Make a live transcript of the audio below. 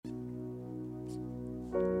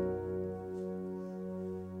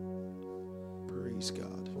Praise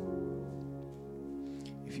God.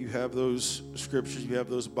 If you have those scriptures, you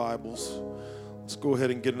have those Bibles, let's go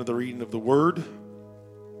ahead and get into the reading of the Word.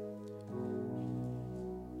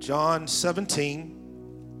 John 17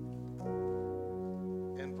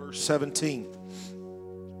 and verse 17.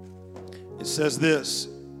 It says this: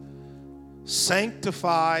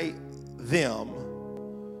 sanctify them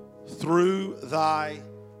through thy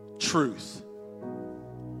truth.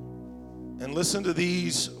 And listen to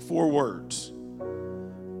these 4 words.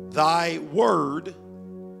 Thy word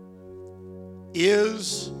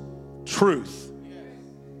is truth.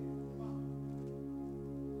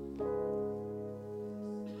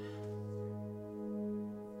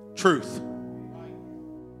 Truth.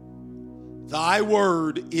 Thy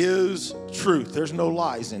word is truth. There's no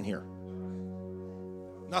lies in here.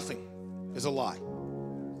 Nothing is a lie.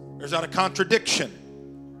 There's not a contradiction.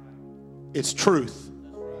 It's truth.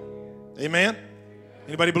 Amen?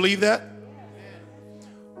 Anybody believe that?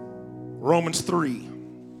 Romans 3.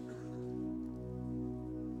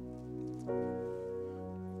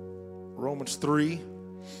 Romans 3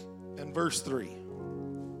 and verse 3.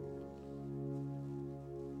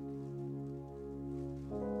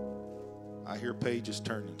 I hear pages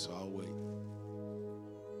turning, so I'll wait.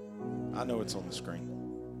 I know it's on the screen.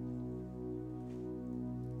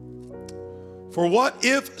 For what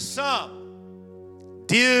if some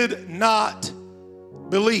did not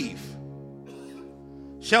believe?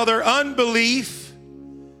 Shall their unbelief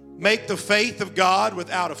make the faith of God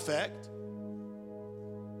without effect?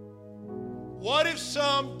 What if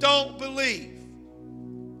some don't believe?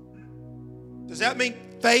 Does that mean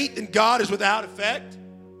faith in God is without effect?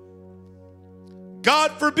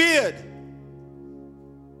 God forbid.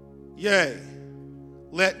 Yea,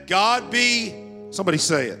 let God be, somebody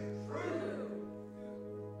say it.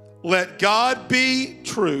 Let God be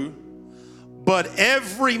true, but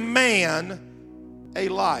every man a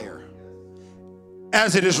liar.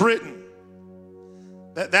 As it is written,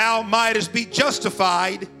 that thou mightest be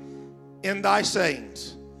justified in thy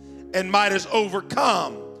sayings, and mightest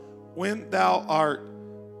overcome when thou art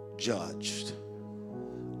judged.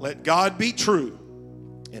 Let God be true,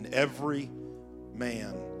 and every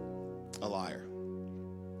man a liar.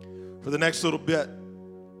 For the next little bit,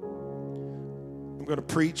 I'm going to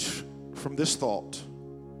preach from this thought.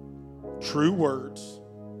 True words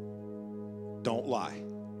don't lie.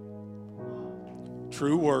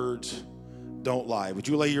 True words don't lie. Would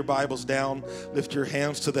you lay your Bibles down, lift your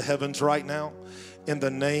hands to the heavens right now in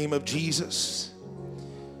the name of Jesus?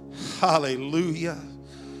 Hallelujah.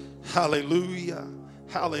 Hallelujah.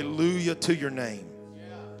 Hallelujah to your name.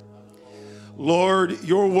 Lord,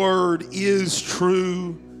 your word is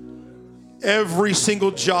true. Every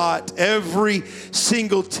single jot, every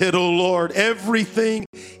single tittle, Lord, everything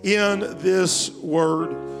in this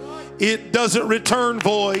word, it doesn't return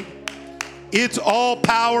void. It's all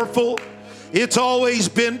powerful. It's always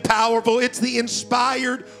been powerful. It's the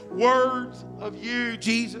inspired words of you,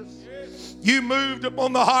 Jesus. You moved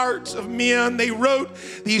upon the hearts of men. They wrote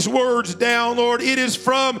these words down, Lord. It is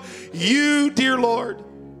from you, dear Lord.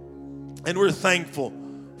 And we're thankful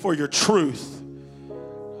for your truth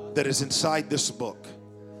that is inside this book.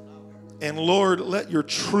 And Lord, let your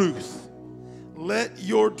truth, Lord,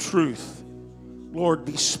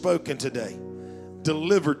 be spoken today,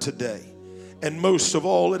 delivered today, and most of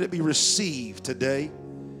all, let it be received today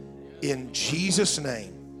in Jesus'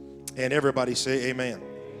 name. And everybody say amen.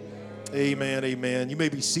 Amen, amen. You may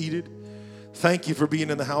be seated. Thank you for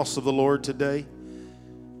being in the house of the Lord today.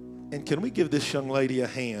 And can we give this young lady a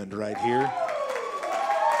hand right here?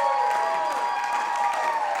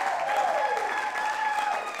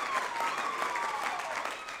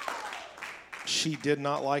 She did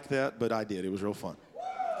not like that, but I did. It was real fun.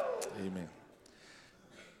 Amen.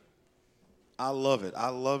 I love it. I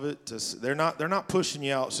love it. They're not pushing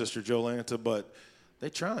you out, Sister Jolanta, but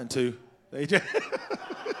they're trying to.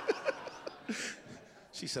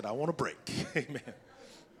 She said, I want a break. Amen.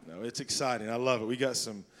 No, it's exciting. I love it. We got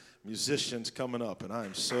some musicians coming up, and I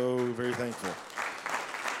am so very thankful.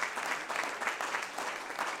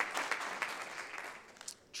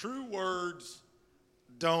 True words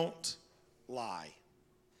don't lie.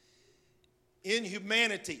 In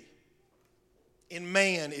humanity, in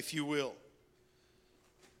man, if you will,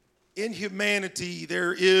 in humanity,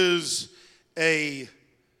 there is a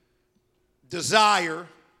desire,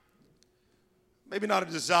 maybe not a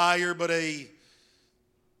desire, but a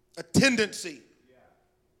tendency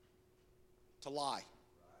to lie.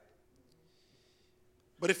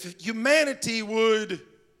 But if humanity would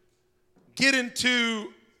get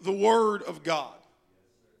into the Word of God,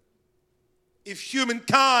 if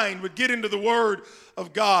humankind would get into the Word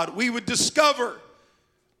of God, we would discover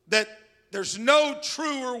that there's no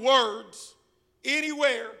truer words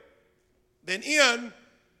anywhere than in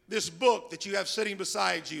this book that you have sitting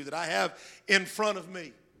beside you, that I have in front of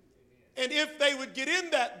me. And if they would get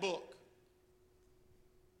in that book,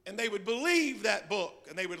 and they would believe that book,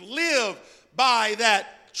 and they would live by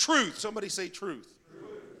that truth, somebody say truth,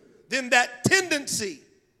 then that tendency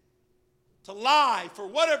to lie for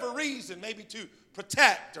whatever reason, maybe to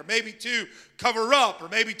protect, or maybe to cover up, or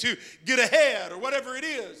maybe to get ahead, or whatever it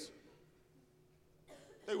is,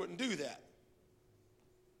 they wouldn't do that.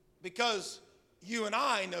 Because you and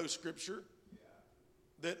I know Scripture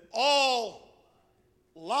that all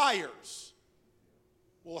liars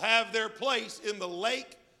will have their place in the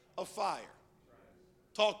lake of fire.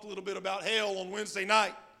 Talked a little bit about hell on Wednesday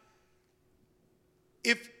night.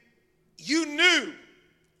 If you knew,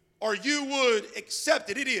 or you would accept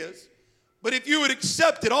it, it is, but if you would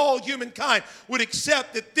accept it, all humankind would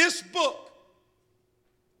accept that this book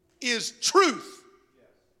is truth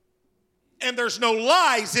and there's no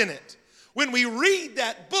lies in it. When we read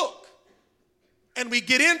that book and we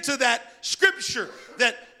get into that scripture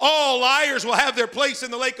that all liars will have their place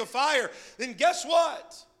in the lake of fire, then guess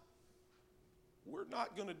what? We're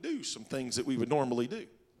not going to do some things that we would normally do.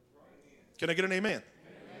 Can I get an amen?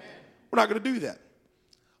 We're not going to do that.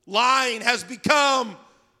 Lying has become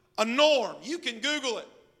a norm. You can Google it.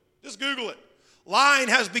 Just Google it. Lying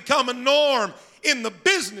has become a norm in the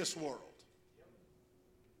business world.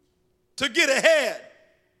 To get ahead.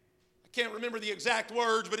 I can't remember the exact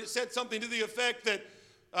words, but it said something to the effect that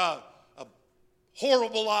a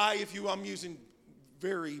horrible lie, I'm using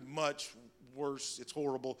very much worse, it's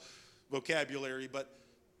horrible vocabulary, but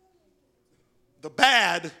the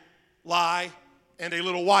bad lie and a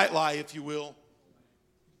little white lie, if you will,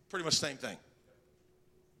 pretty much the same thing.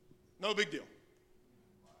 No big deal.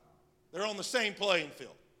 They're on the same playing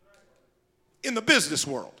field. In the business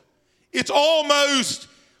world, it's almost,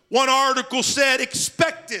 one article said,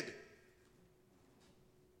 expected.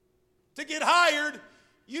 To get hired,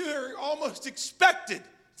 you're almost expected.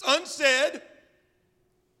 It's unsaid,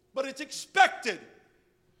 but it's expected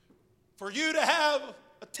for you to have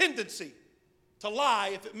a tendency to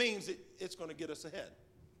lie if it means that it's going to get us ahead.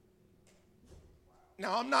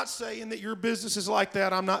 Now, I'm not saying that your business is like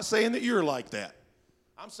that. I'm not saying that you're like that.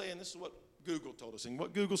 I'm saying this is what Google told us. And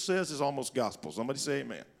what Google says is almost gospel. Somebody say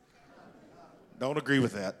amen. Don't agree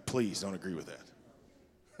with that. Please don't agree with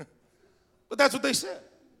that. But that's what they said.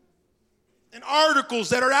 And articles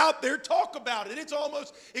that are out there talk about it. It's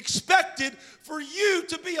almost expected for you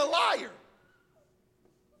to be a liar.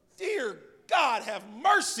 Dear God, have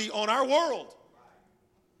mercy on our world.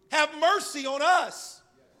 Have mercy on us.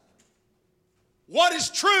 What is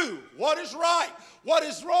true? What is right? What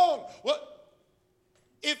is wrong?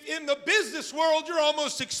 If in the business world you're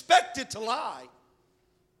almost expected to lie,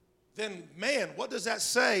 then man, what does that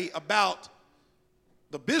say about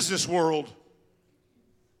the business world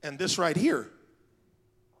and this right here?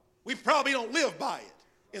 We probably don't live by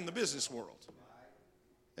it in the business world.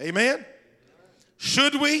 Amen?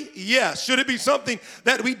 Should we? Yes. Should it be something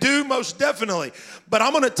that we do? Most definitely. But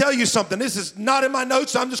I'm going to tell you something. This is not in my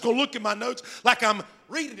notes. I'm just going to look at my notes like I'm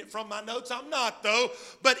reading it from my notes. I'm not, though.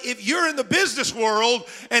 But if you're in the business world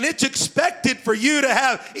and it's expected for you to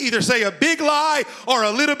have either, say, a big lie or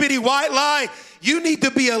a little bitty white lie, you need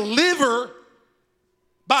to be a liver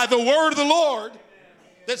by the word of the Lord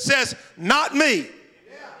that says, not me.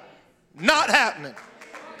 Not happening.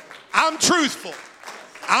 I'm truthful.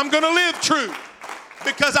 I'm going to live true.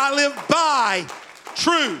 Because I live by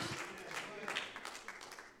truth.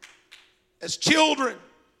 As children,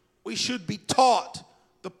 we should be taught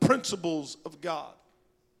the principles of God.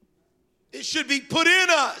 It should be put in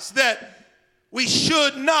us that we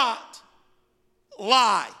should not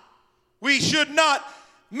lie. We should not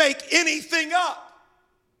make anything up.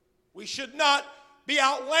 We should not be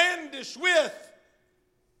outlandish with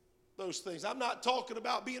those things. I'm not talking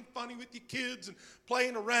about being funny with your kids and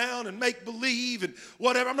playing around and make believe and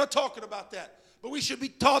whatever. I'm not talking about that. But we should be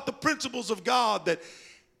taught the principles of God, that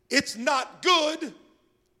it's not good.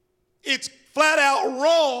 It's flat out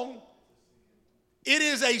wrong. It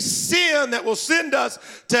is a sin that will send us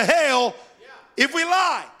to hell if we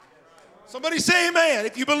lie. Somebody say amen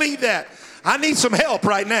if you believe that. I need some help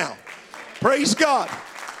right now. Praise God.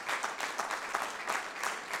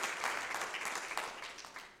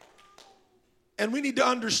 And we need to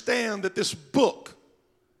understand that this book,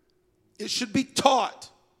 it should be taught.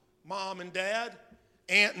 Mom and dad,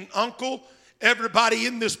 aunt and uncle, everybody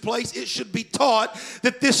in this place, it should be taught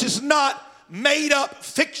that this is not made up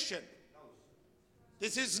fiction.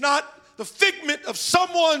 This is not the figment of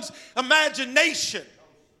someone's imagination.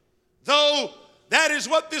 Though That is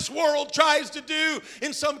what this world tries to do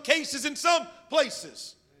in some cases, in some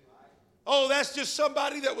places. Oh, that's just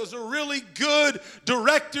somebody that was a really good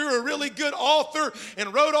director, a really good author,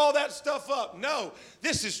 and wrote all that stuff up. No,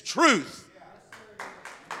 this is truth.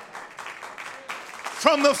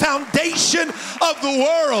 From the foundation of the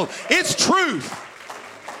world, it's truth.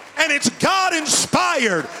 And it's God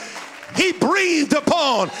inspired. He breathed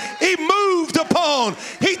upon, He moved upon,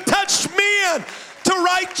 He touched men to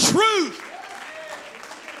write truth.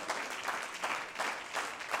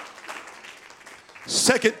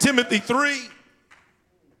 2 Timothy 3.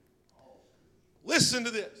 Listen to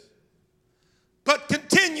this. But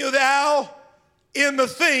continue thou in the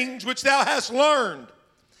things which thou hast learned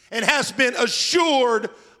and hast been assured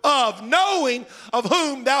of, knowing of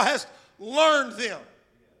whom thou hast learned them.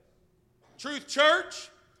 Truth Church,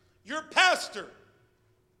 your pastor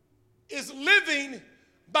is living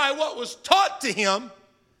by what was taught to him,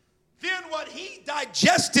 then what he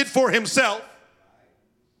digested for himself,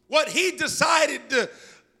 what he decided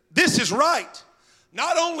this is right.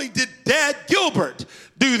 Not only did Dad Gilbert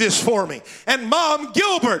do this for me, and Mom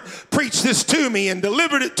Gilbert preached this to me and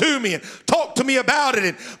delivered it to me and talked to me about it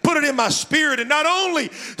and put it in my spirit. And not only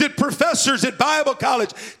did professors at Bible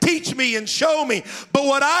college teach me and show me, but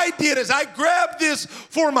what I did is I grabbed this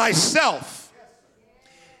for myself.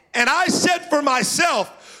 And I said for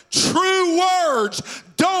myself, true words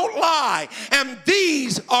don't lie. And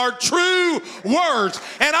these are true words.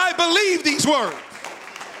 And I believe these words.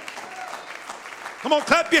 Come on,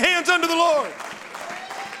 clap your hands unto the Lord.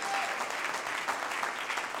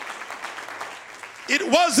 It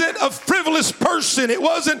wasn't a frivolous person. It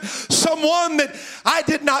wasn't someone that I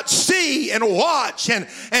did not see and watch and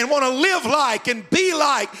want to live like and be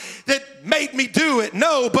like that made me do it.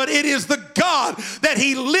 No, but it is the God that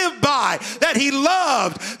he lived by, that he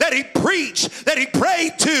loved, that he preached, that he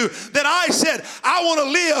prayed to, that I said, I want to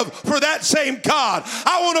live for that same God.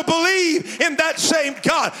 I want to believe in that same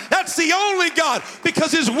God. That's the only God,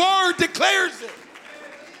 because his word declares it.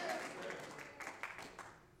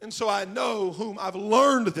 And so I know whom I've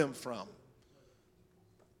learned them from.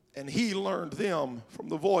 And he learned them from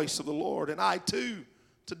the voice of the Lord. And I too,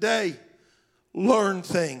 today, learn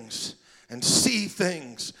things and see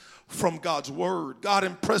things from God's word. God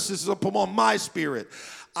impresses it upon my spirit.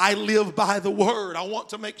 I live by the word. I want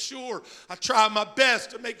to make sure, I try my best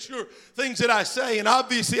to make sure things that I say, and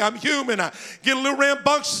obviously I'm human. I get a little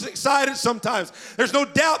rambunctious, excited sometimes. There's no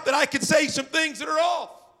doubt that I can say some things that are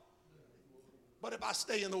off. But if I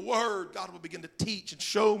stay in the word, God will begin to teach and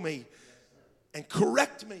show me and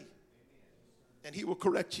correct me. And he will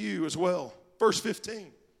correct you as well. Verse 15.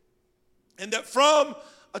 And that from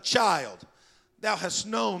a child thou hast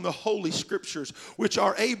known the holy scriptures, which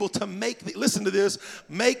are able to make thee, listen to this,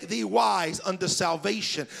 make thee wise unto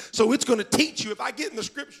salvation. So it's going to teach you, if I get in the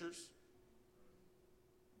scriptures,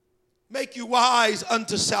 make you wise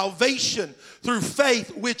unto salvation through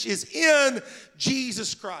faith which is in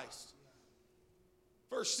Jesus Christ.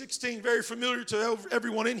 Verse 16, very familiar to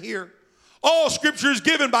everyone in here. All scripture is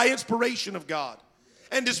given by inspiration of God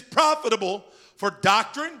and is profitable for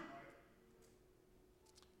doctrine,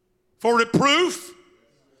 for reproof.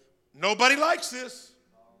 Nobody likes this.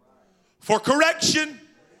 For correction,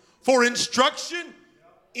 for instruction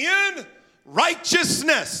in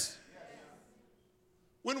righteousness.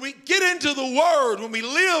 When we get into the word, when we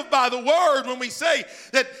live by the word, when we say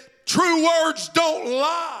that true words don't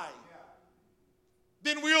lie,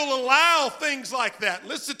 then we'll allow things like that.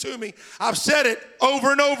 Listen to me. I've said it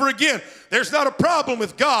over and over again. There's not a problem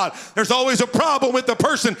with God. There's always a problem with the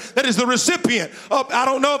person that is the recipient. I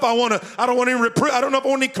don't know if I want to. I don't want any reproof. I don't know if I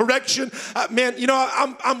want any correction. Man, you know,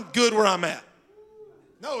 I'm good where I'm at.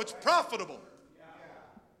 No, it's profitable.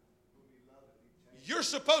 You're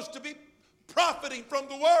supposed to be profiting from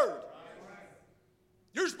the word.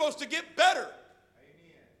 You're supposed to get better.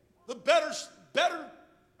 The better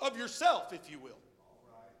of yourself, if you will.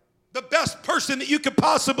 The best person that you could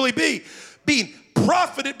possibly be, being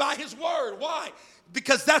profited by his word. Why?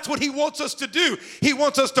 Because that's what he wants us to do. He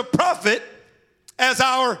wants us to profit as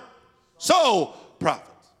our soul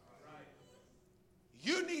profits.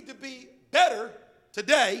 You need to be better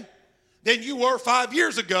today than you were 5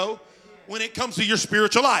 years ago when it comes to your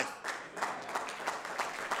spiritual life.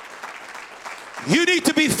 You need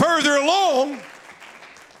to be further along.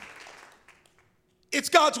 It's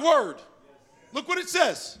God's word. Look what it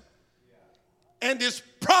says. And is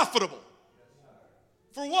profitable.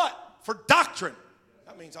 For what? For doctrine.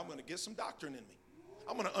 That means I'm going to get some doctrine in me.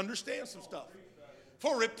 I'm going to understand some stuff.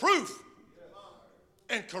 For reproof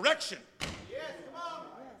and correction.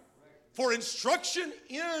 For instruction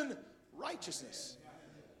in righteousness.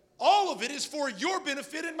 All of it is for your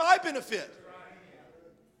benefit and my benefit.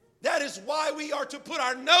 That is why we are to put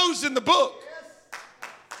our nose in the book.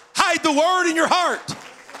 Hide the word in your heart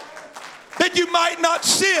that you might not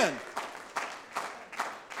sin.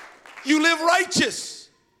 You live righteous.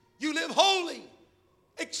 You live holy,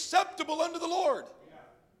 acceptable unto the Lord.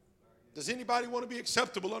 Does anybody want to be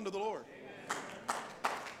acceptable unto the Lord?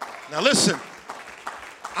 Now listen,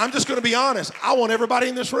 I'm just going to be honest. I want everybody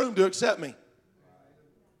in this room to accept me.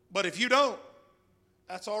 But if you don't,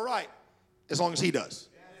 that's all right, as long as he does.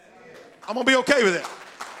 I'm going to be okay with it.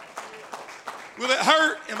 Will it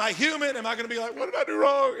hurt? Am I human? Am I going to be like, what did I do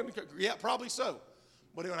wrong? Yeah, probably so.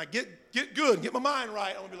 But when I get good and get my mind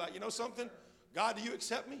right, I'm going to be like, you know something? God, do you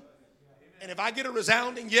accept me? And if I get a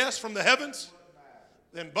resounding yes from the heavens,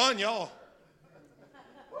 then bun y'all.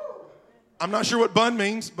 I'm not sure what bun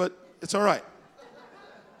means, but it's all right.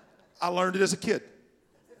 I learned it as a kid.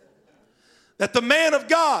 That the man of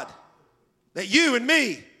God, that you and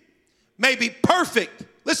me may be perfect.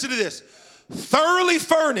 Listen to this. Thoroughly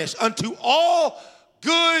furnished unto all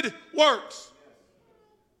good works.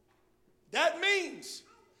 That means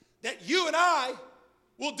that you and I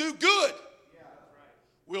will do good.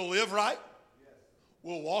 We'll live right.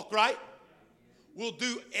 We'll walk right. We'll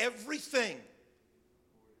do everything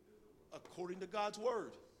according to God's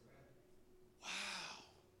word. Wow.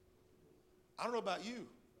 I don't know about you,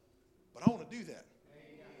 but I want to do that.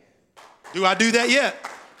 Do I do that yet?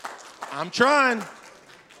 I'm trying.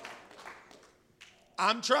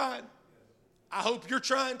 I hope you're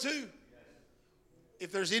trying too.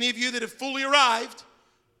 If there's any of you that have fully arrived,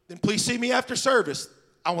 then please see me after service.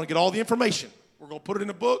 I want to get all the information. We're going to put it in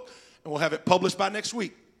a book, and we'll have it published by next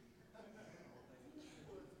week.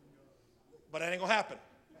 But that ain't going to happen.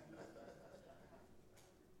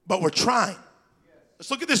 But we're trying. Let's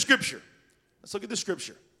look at this scripture.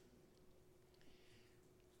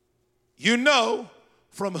 You know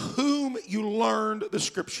from whom you learned the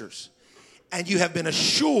scriptures, and you have been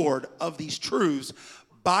assured of these truths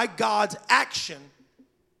by God's action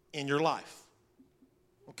in your life.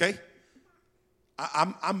 Okay?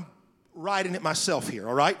 I'm writing it myself here,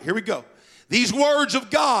 all right? Here we go. These words of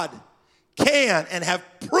God can and have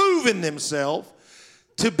proven themselves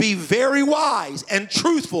to be very wise and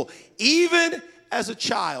truthful. Even as a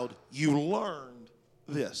child, you learned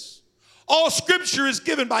this. All scripture is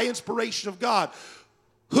given by inspiration of God.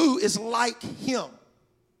 Who is like him?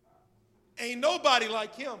 Ain't nobody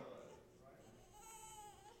like him.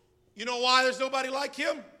 You know why there's nobody like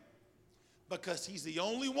him? Because he's the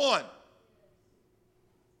only one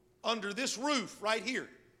under this roof right here.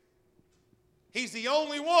 He's the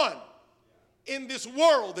only one in this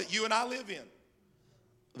world that you and I live in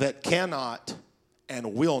that cannot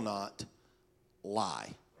and will not lie.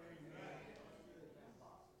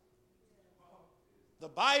 The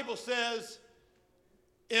Bible says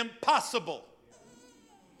impossible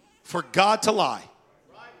for God to lie.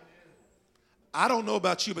 I don't know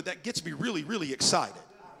about you, but that gets me really, really excited.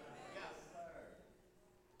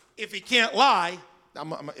 If he can't lie,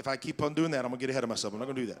 if I keep on doing that, I'm going to get ahead of myself. I'm not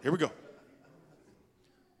going to do that. Here we go.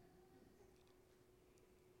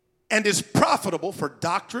 And is profitable for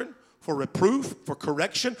doctrine, for reproof, for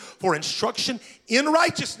correction, for instruction in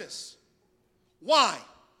righteousness. Why?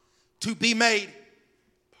 To be made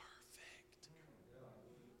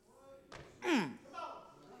perfect.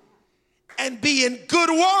 And be in good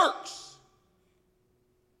works.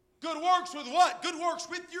 Good works with what? Good works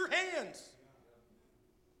with your hands.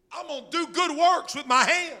 I'm going to do good works with my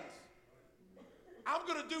hands. I'm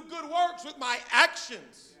going to do good works with my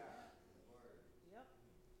actions.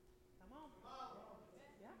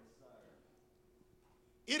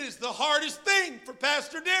 It is the hardest thing for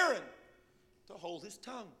Pastor Darren to hold his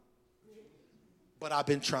tongue. But I've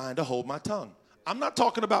been trying to hold my tongue. I'm not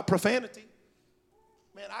talking about profanity.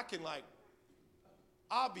 Man,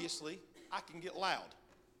 obviously, I can get loud.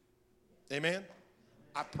 Amen?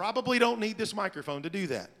 I probably don't need this microphone to do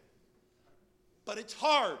that. But it's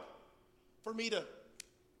hard for me to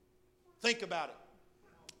think about it,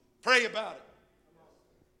 pray about it.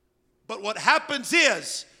 But what happens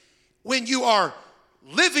is when you are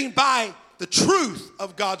living by the truth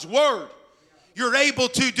of God's word, you're able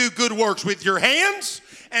to do good works with your hands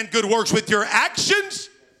and good works with your actions.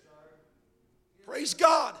 Praise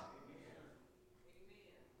God.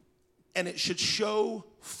 And it should show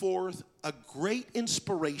forth a great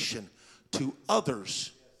inspiration to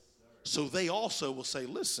others, so they also will say,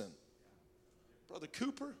 listen, Brother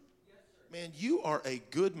Cooper, man, you are a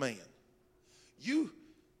good man.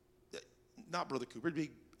 Not Brother Cooper,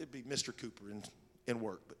 it'd be Mr. Cooper in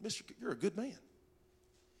work, but Mr. Cooper, you're a good man.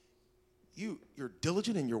 You're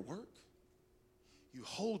diligent in your work. You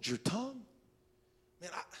hold your tongue? Man,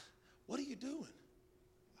 what are you doing?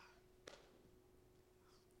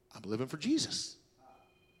 I'm living for Jesus.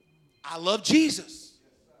 I love Jesus.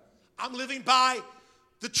 I'm living by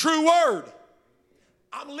the true word.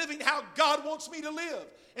 I'm living how God wants me to live.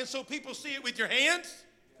 And so people see it with your hands.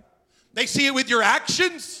 They see it with your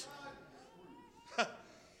actions.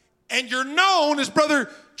 And you're known, as Brother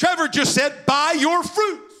Trevor just said, by your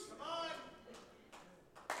fruits.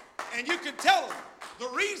 And you can tell them, the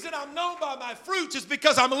reason I'm known by my fruits is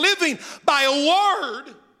because I'm living by a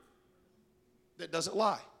word that doesn't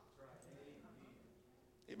lie.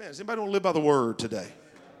 Amen. Does anybody want to live by the word today?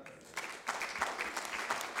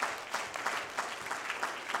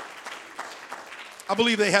 I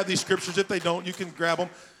believe they have these scriptures. If they don't, you can grab them.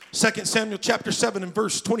 2 Samuel chapter 7 and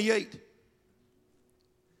verse 28.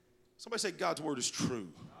 Somebody say, God's word is true.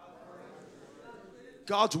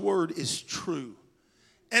 God's word is true.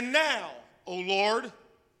 And now, O Lord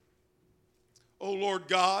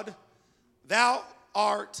God, thou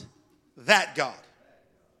art that God.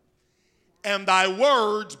 And thy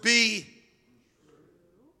words be,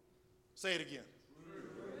 say it again.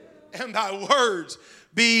 And thy words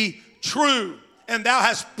be true. And thou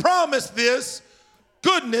hast promised this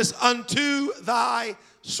goodness unto thy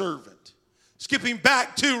servant. Skipping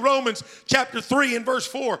back to Romans chapter 3 and verse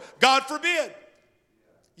 4. God forbid.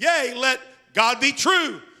 Yea, let God be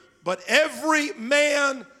true, but every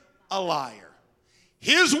man a liar.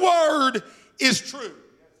 His word is true.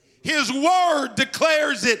 His word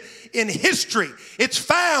declares it in history. It's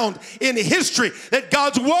found in history that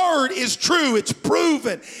God's word is true. It's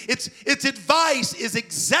proven. Its advice is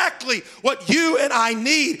exactly what you and I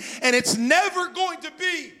need. And it's never going to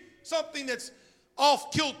be something that's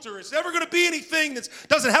off kilter. It's never going to be anything that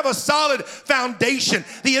doesn't have a solid foundation.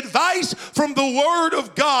 The advice from the word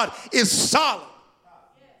of God is solid.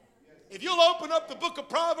 If you'll open up the book of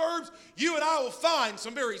Proverbs, you and I will find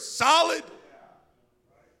some very solid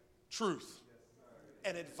truth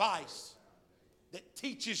and advice that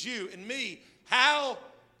teaches you and me how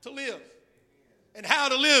to live and how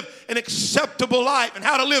to live an acceptable life and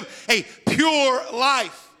how to live a pure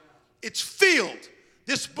life. It's filled.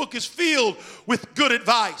 This book is filled with good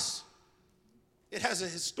advice. It has a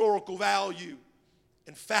historical value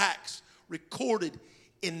and facts recorded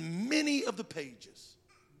in many of the pages.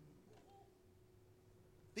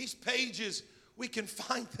 These pages, we can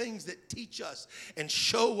find things that teach us and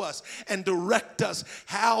show us and direct us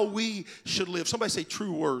how we should live. Somebody say,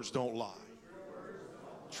 true words don't lie.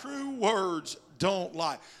 True words don't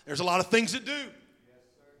lie. There's a lot of things that do.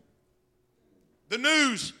 The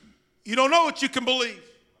news, you don't know what you can believe.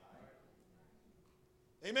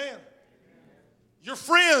 Amen. Your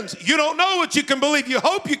friends, you don't know what you can believe. You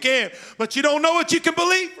hope you can, but you don't know what you can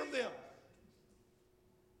believe from them.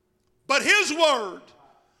 But his word,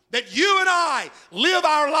 that you and I live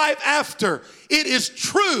our life after, it is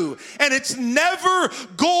true and it's never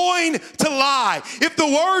going to lie. If the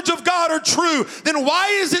words of God are true, then why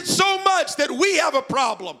is it so much that we have a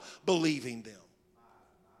problem believing them?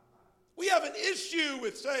 We have an issue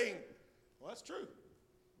with saying, well, that's true.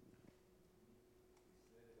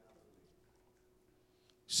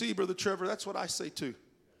 See, Brother Trevor, that's what I say too.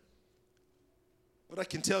 But I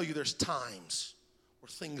can tell you there's times where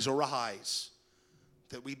things arise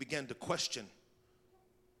that we begin to question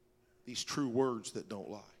these true words that don't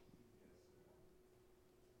lie.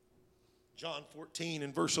 John 14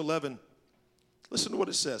 and verse 11. Listen to what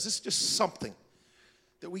it says. This is just something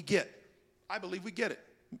that we get. I believe we get it.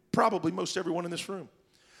 Probably most everyone in this room.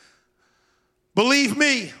 Believe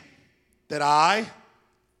me that I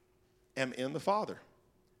am in the Father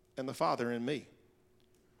and the Father in me.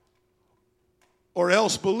 Or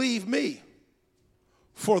else believe me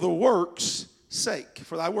for the work's sake,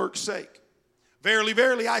 for thy work's sake. Verily,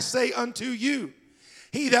 verily, I say unto you,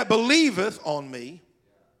 he that believeth on me,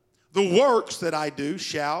 the works that I do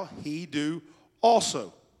shall he do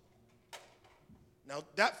also. Now,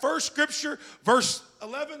 that first scripture, verse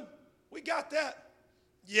 11, we got that.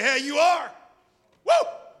 Yeah, you are. Woo!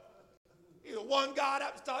 You're the one God,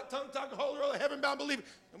 apostolic, tongue talking, holy, roller, heaven bound, believer.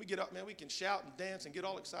 And we get up, man, we can shout and dance and get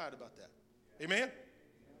all excited about that. Amen?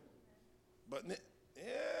 But,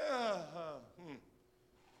 yeah.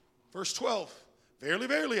 Verse 12, verily,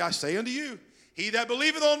 verily, I say unto you, he that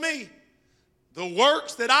believeth on me, the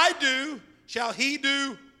works that I do shall he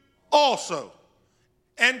do also.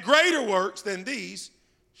 And greater works than these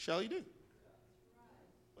shall he do.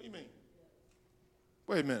 What do you mean?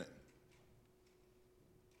 Wait a minute.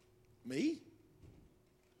 Me?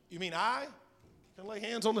 You mean I can lay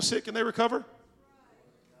hands on the sick and they recover?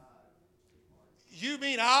 You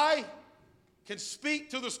mean I can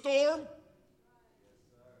speak to the storm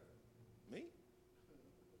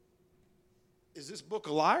Is this book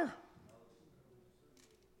a liar?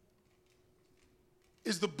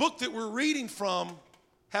 Is the book that we're reading from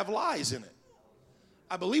have lies in it?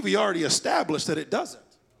 I believe we already established that it doesn't.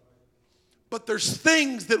 But there's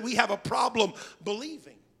things that we have a problem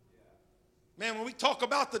believing. Man, when we talk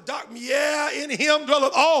about the doctrine, yeah, in him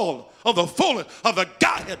dwelleth all of the fullness of the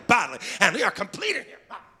Godhead bodily, and we are complete in him.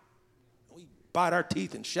 We bite our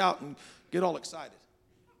teeth and shout and get all excited.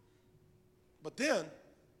 But then,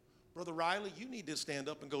 Brother Riley, you need to stand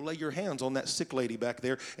up and go lay your hands on that sick lady back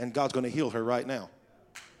there, and God's going to heal her right now.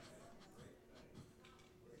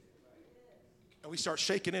 And we start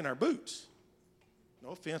shaking in our boots. No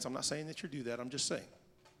offense, I'm not saying that you do that, I'm just saying.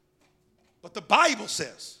 But the Bible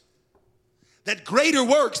says that greater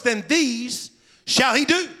works than these shall he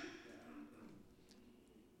do.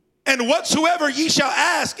 And whatsoever ye shall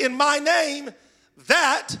ask in my name,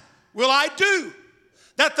 that will I do,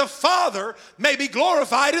 that the Father may be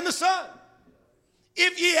glorified in the Son.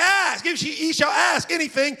 If ye shall ask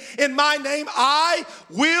anything in my name, I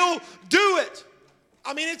will do it.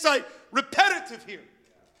 I mean, it's like repetitive here.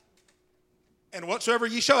 And whatsoever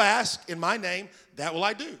ye shall ask in my name, that will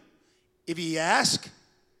I do. If ye ask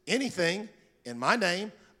anything in my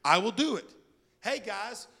name, I will do it. Hey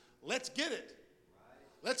guys, let's get it.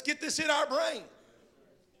 Let's get this in our brain.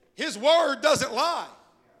 His word doesn't lie.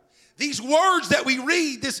 These words that we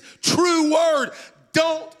read, this true word,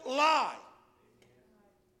 don't lie.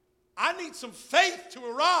 I need some faith to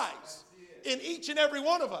arise in each and every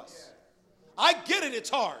one of us. I get it, it's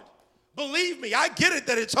hard. Believe me, I get it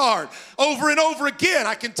that it's hard. Over and over again,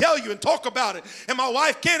 I can tell you and talk about it. And my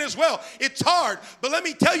wife can as well. It's hard. But let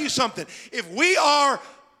me tell you something. If we are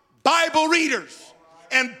Bible readers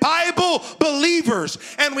and Bible believers,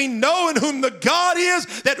 and we know in whom the God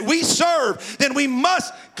is that we serve, then we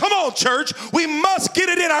must, come on church, we must get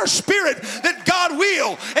it in our spirit that God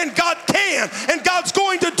will and God can and God's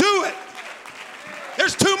going to do it.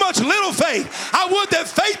 There's too much little faith. I would that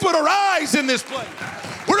faith would arise in this place.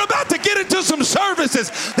 We're about to get into some services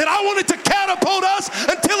that I wanted to catapult us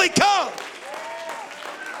until he comes.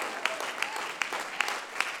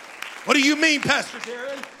 What do you mean, Pastor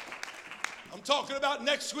Darren? I'm talking about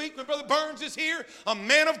next week when Brother Burns is here, a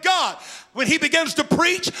man of God. When he begins to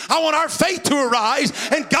preach, I want our faith to arise,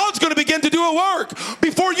 and God's going to begin to do a work.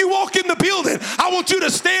 Before you walk in the building, I want you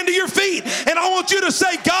to stand to your feet, and I want you to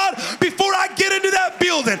say, God, before I get into that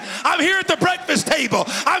building, I'm here at the breakfast table,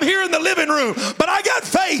 I'm here in the living room, but I got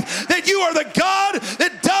faith that you are the God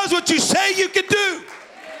that does what you say you can do.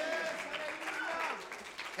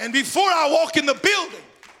 And before I walk in the building,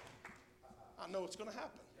 I know it's going to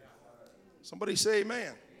happen. Somebody say amen.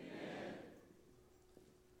 Amen.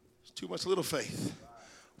 There's too much little faith.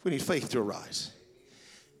 We need faith to arise.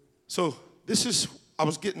 So I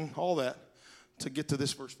was getting all that to get to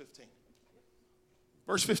this verse 15.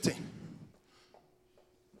 Verse 15.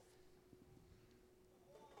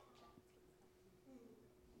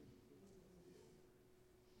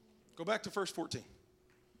 Go back to verse 14.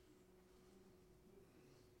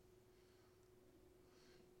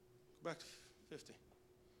 Go back to 15.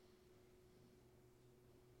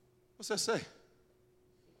 What's that say?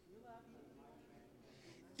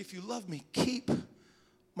 If you love me, keep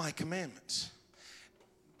my commandments.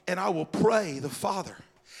 And I will pray the Father,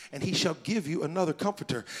 and he shall give you another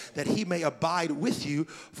comforter, that he may abide with you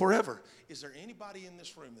forever. Is there anybody in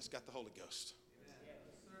this room that's got the Holy Ghost?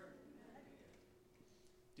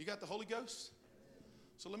 You got the Holy Ghost?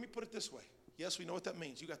 So let me put it this way. Yes, we know what that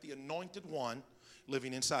means. You got the anointed one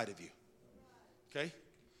living inside of you. Okay?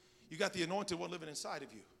 You got the anointed one living inside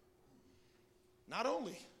of you. Not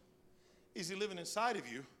only is he living inside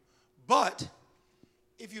of you, but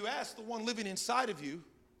if you ask the one living inside of you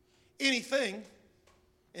anything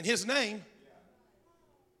in his name,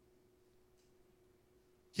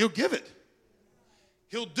 he'll give it.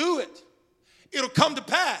 He'll do it. It'll come to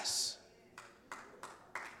pass.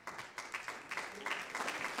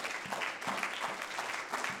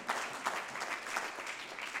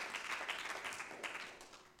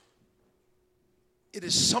 It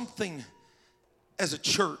is something as a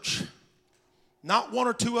church, not one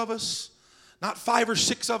or two of us, not 5 or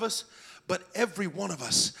 6 of us, but every one of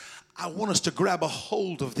us. I want us to grab a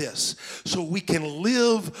hold of this so we can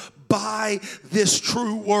live by this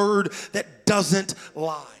true word that doesn't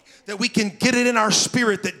lie. That we can get it in our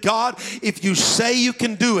spirit that God, if you say you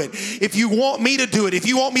can do it, if you want me to do it, if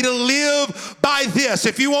you want me to live by this,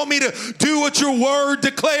 if you want me to do what your word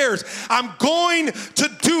declares, I'm going to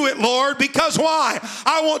do it, Lord, because why?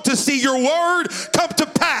 I want to see your word come to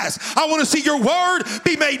pass. I want to see your word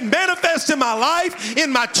be made manifest in my life,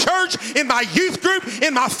 in my church, in my youth group,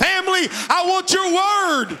 in my family. I want your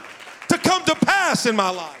word to come to pass in my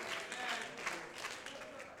life.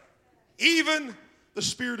 Even the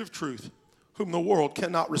Spirit of truth, whom the world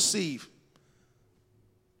cannot receive.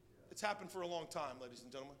 It's happened for a long time, ladies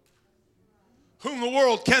and gentlemen. Whom the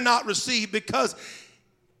world cannot receive, because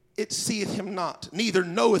it seeth him not, neither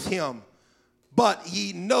knoweth him. But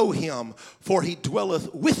ye know him, for he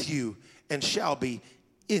dwelleth with you and shall be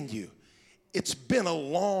in you. It's been a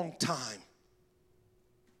long time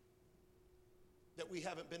that we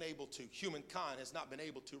haven't been able to, humankind has not been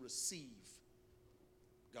able to receive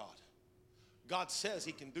God. God says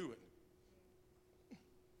he can do it.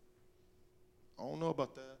 I don't know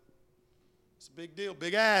about that. It's a big deal,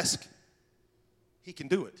 big ask. He can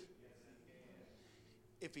do it.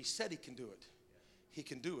 If he said he can do it, he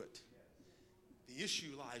can do it. The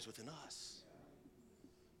issue lies within us.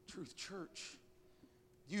 Truth Church,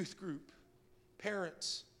 youth group,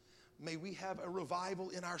 parents, may we have a revival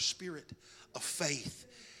in our spirit of faith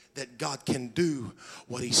that God can do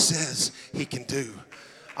what he says he can do.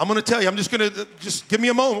 I'm going to tell you, I'm just going to, just give me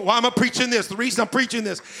a moment. Why am I preaching this? The reason I'm preaching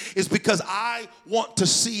this is because I want to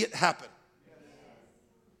see it happen.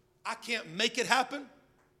 I can't make it happen.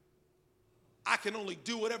 I can only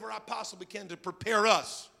do whatever I possibly can to prepare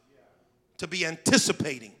us to be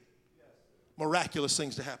anticipating miraculous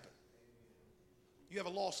things to happen. You have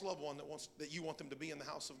a lost loved one that you want them to be in the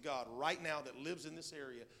house of God right now that lives in this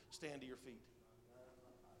area. Stand to your feet.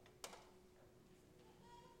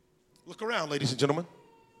 Look around, ladies and gentlemen.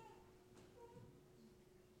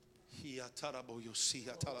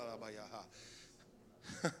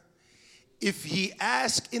 If ye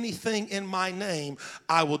ask anything in my name,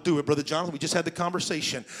 I will do it. Brother Jonathan, we just had the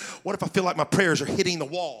conversation. What if I feel like my prayers are hitting the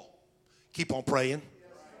wall? Keep on praying.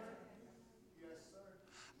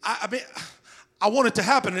 I mean, I want it to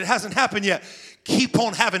happen, and it hasn't happened yet. Keep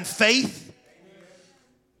on having faith.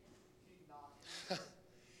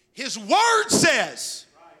 His word says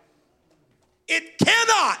it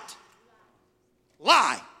cannot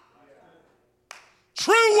lie.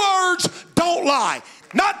 True words don't lie.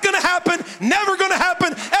 Not going to happen, never going to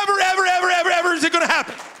happen, ever is it going to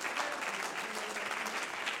happen.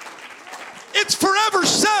 It's forever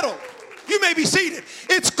settled. You may be seated.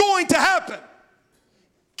 It's going to happen.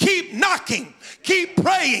 Keep knocking, keep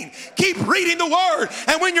praying, keep reading the word.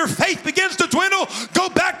 And when your faith begins to dwindle, go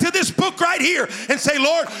back to this book right here and say,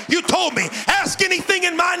 Lord, you told me, ask anything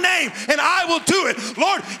in my name and I will do it.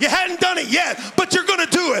 Lord, you hadn't done it yet, but you're going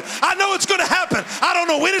to do it. I know it's going to happen. I don't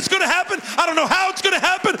know when it's going to happen. I don't know how it's going to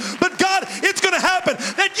happen, but God, it's going to happen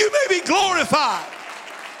that you may be glorified.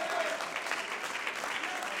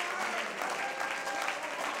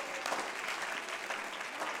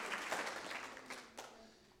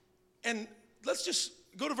 And let's just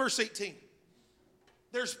go to verse 18.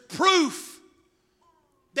 There's proof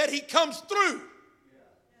that he comes through.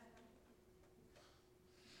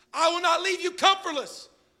 I will not leave you comfortless.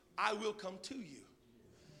 I will come to you.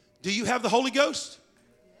 Do you have the Holy Ghost?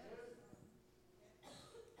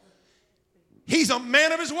 He's a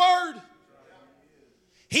man of his word.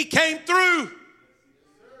 He came through.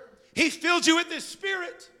 He filled you with his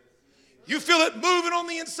spirit. You feel it moving on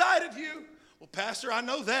the inside of you. Well, Pastor, I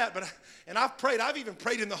know that, but I've prayed. I've even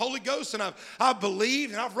prayed in the Holy Ghost, and I've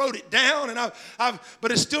believed, and I've wrote it down, and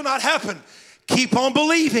but it's still not happened. Keep on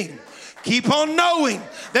believing. Keep on knowing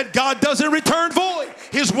that God doesn't return void.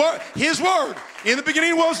 His word. In the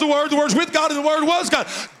beginning was the Word was with God, and the Word was God.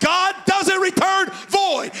 God doesn't return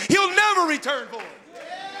void. He'll never return void.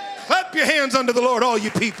 Clap your hands unto the Lord, all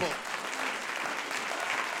you people.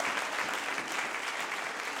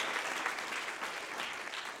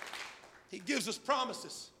 He gives us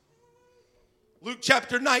promises. Luke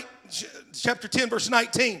chapter 10, verse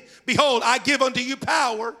 19. Behold, I give unto you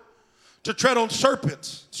power to tread on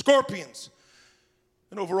serpents, scorpions,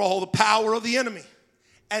 and over all the power of the enemy.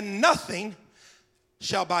 And nothing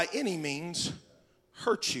shall by any means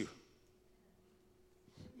hurt you.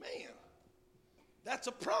 Man, that's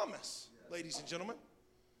a promise, ladies and gentlemen.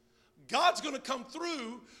 God's going to come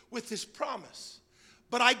through with his promise.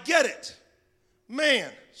 But I get it. Man,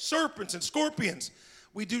 serpents and scorpions.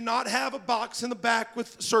 We do not have a box in the back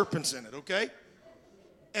with serpents in it, okay?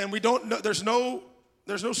 And we don't know, there's no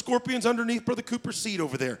scorpions underneath Brother Cooper's seat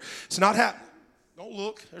over there. It's not happening. Don't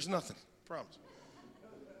look. There's nothing. I promise.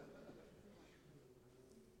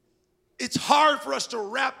 It's hard for us to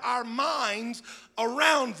wrap our minds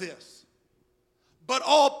around this. But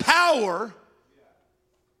all power,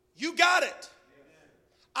 you got it.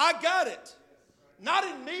 I got it. Not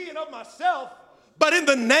in me and of myself, but in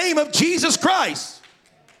the name of Jesus Christ.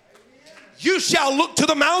 You shall look to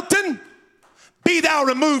the mountain, be thou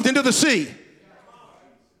removed into the sea.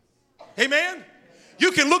 Amen.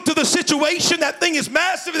 You can look to the situation, that thing is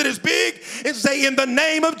massive, that is big, and say, in the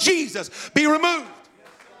name of Jesus, be removed.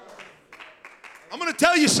 I'm going to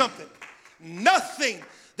tell you something. Nothing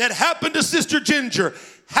that happened to Sister Ginger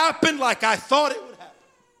happened like I thought it would happen.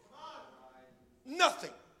 Nothing.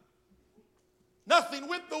 Nothing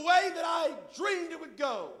went the way that I dreamed it would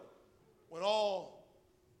go when all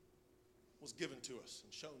was given to us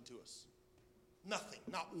and shown to us. Nothing.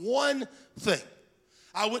 Not one thing.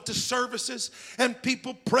 I went to services and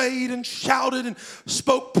people prayed and shouted and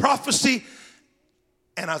spoke prophecy.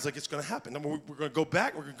 And I was like, it's going to happen. We're going to go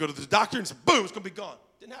back. We're going to go to the doctor and say, boom, it's going to be gone.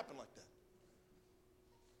 Didn't happen like that.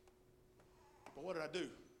 But what did I do?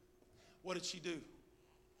 What did she do?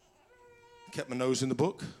 I kept my nose in the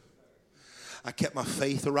book. I kept my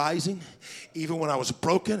faith arising, even when I was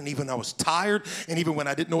broken and even when I was tired and even when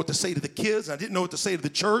I didn't know what to say to the kids and I didn't know what to say to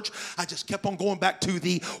the church. I just kept on going back to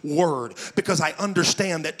the Word because I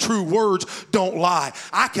understand that true words don't lie.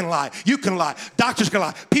 I can lie. You can lie. Doctors can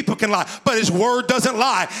lie. People can lie. But His Word doesn't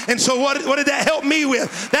lie. And so what did that help me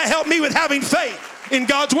with? That helped me with having faith in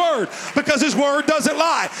God's Word because His Word doesn't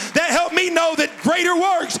lie. That helped me know that greater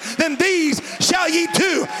works than these shall ye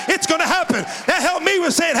do. It's going to happen. That helped me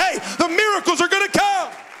with saying, hey, the miracles are going to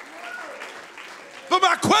come. But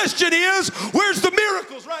my question is, where's the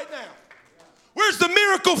miracles right now? Where's the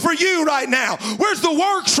miracle for you right now? Where's the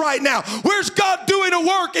works right now? Where's God doing a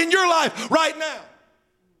work in your life right now?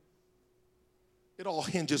 It all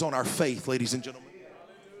hinges on our faith, ladies and gentlemen.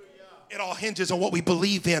 It all hinges on what we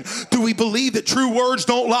believe in. Do we believe that true words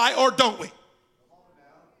don't lie, or don't we?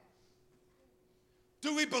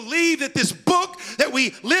 Do we believe that this book, that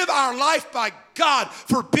we live our life by, God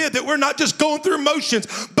forbid that we're not just going through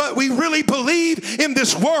motions, but we really believe in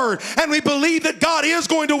this word, and we believe that God is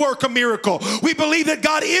going to work a miracle. We believe that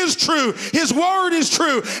God is true. His word is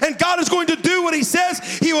true, and God is going to do what He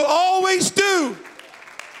says He will always do.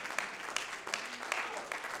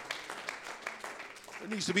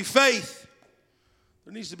 There needs to be faith.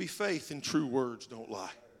 There needs to be faith in true words don't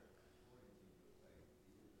lie.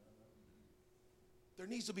 There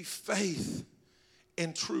needs to be faith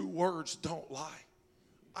in true words don't lie.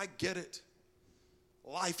 I get it.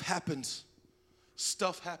 Life happens.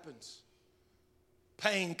 Stuff happens.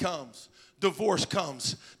 Pain comes. Divorce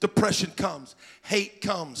comes. Depression comes. Hate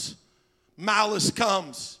comes. Malice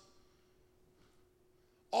comes.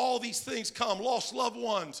 All these things come. Lost loved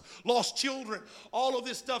ones, lost children. All of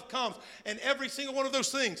this stuff comes. And every single one of those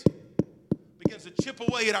things begins to chip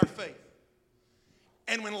away at our faith.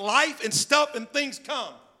 And when life and stuff and things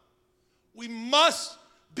come, we must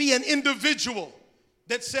be an individual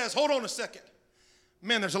that says, hold on a second.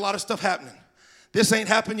 Man, there's a lot of stuff happening. This ain't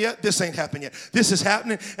happened yet. This ain't happened yet. This is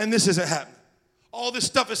happening and this isn't happening. All this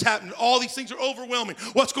stuff is happening. All these things are overwhelming.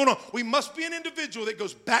 What's going on? We must be an individual that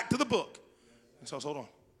goes back to the book. And so, hold on.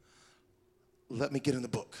 Let me get in the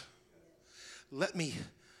book. Let me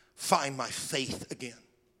find my faith again.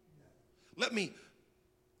 Let me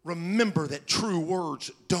remember that true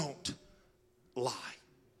words don't lie.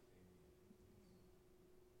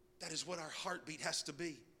 That is what our heartbeat has to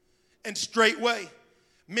be. And straightway,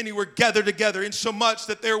 many were gathered together, insomuch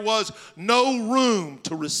that there was no room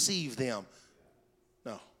to receive them.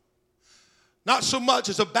 No. Not so much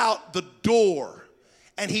as about the door.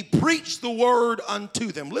 And He preached the word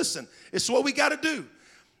unto them. Listen, it's what we got to do.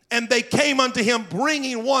 And they came unto Him,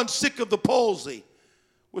 bringing one sick of the palsy,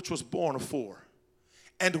 which was born afore.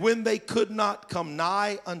 And when they could not come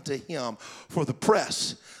nigh unto Him for the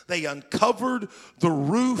press, they uncovered the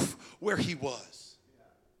roof where He was.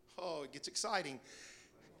 Oh, it gets exciting.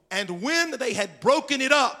 And when they had broken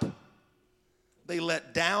it up, they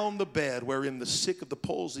let down the bed wherein the sick of the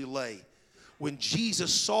palsy lay. When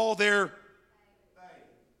Jesus saw their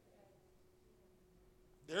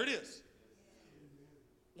There it is.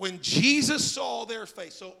 When Jesus saw their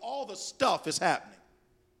faith, so all the stuff is happening.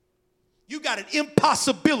 You got an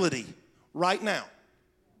impossibility right now.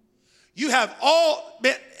 You have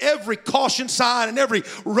every caution sign and every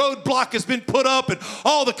roadblock has been put up and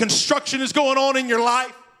all the construction is going on in your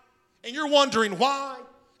life. And you're wondering why.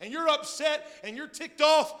 And you're upset and you're ticked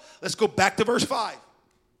off. Let's go back to verse 5.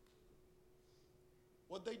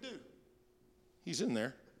 What'd they do? He's in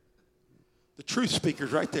there. The truth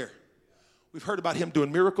speaker's right there. We've heard about Him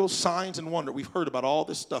doing miracles, signs, and wonder. We've heard about all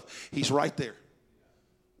this stuff. He's right there.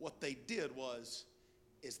 What they did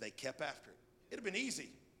is they kept after it. It'd have been easy.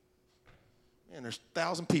 Man, there's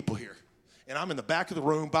 1,000 people here. And I'm in the back of the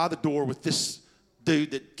room by the door with this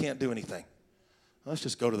dude that can't do anything. Let's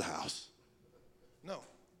just go to the house. No.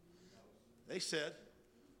 They said,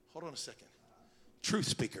 hold on a second. Truth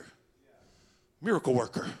speaker. Miracle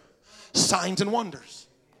worker. Signs and wonders.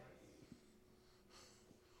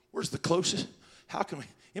 Where's the closest? How can we?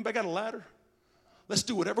 Anybody got a ladder? Let's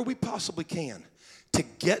do whatever we possibly can to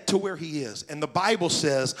get to where he is. And the Bible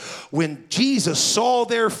says, when Jesus saw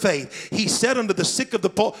their faith, he said unto the sick of the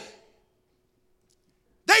pulpit,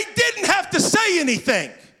 they didn't have to say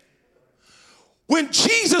anything. When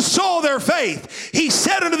Jesus saw their faith, he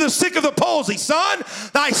said unto the sick of the palsy, son,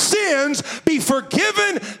 thy sins be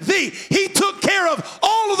forgiven thee. He took care of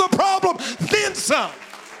all of the problem, then some.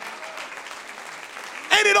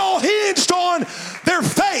 And it all hinged on their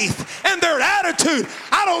faith and their attitude.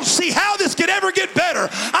 I don't see how this could ever get better.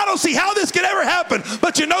 I don't see how this could ever happen.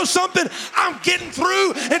 But you know something? I'm getting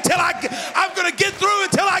through I'm going to get through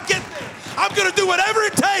until I get there. I'm going to do whatever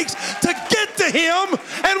it takes to get to him.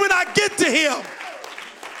 And when I get to him,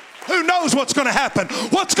 who knows what's going to happen?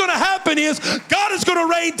 What's going to happen is God is going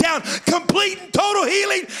to rain down complete and total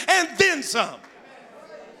healing and then some.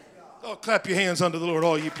 Oh, clap your hands unto the Lord,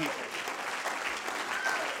 all you people.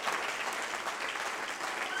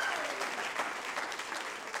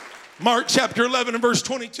 Mark chapter 11 and verse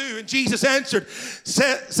 22. And Jesus answered,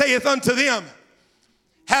 saith unto them,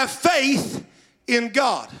 have faith in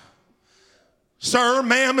God. Sir,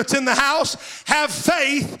 ma'am, that's in the house, have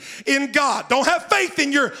faith in God. Don't have faith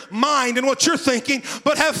in your mind and what you're thinking,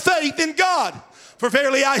 but have faith in God. For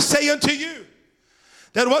verily I say unto you,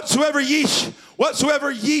 that whatsoever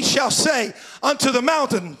ye shall say unto the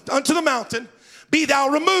mountain, be thou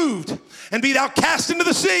removed, and be thou cast into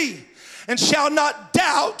the sea, and shall not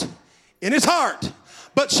doubt in his heart,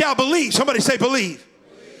 but shall believe. Somebody say believe.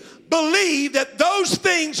 Believe that those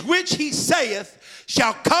things which he saith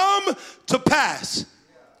shall come to pass.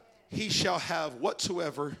 He shall have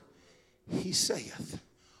whatsoever he saith.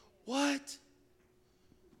 What?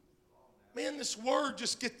 Man, this word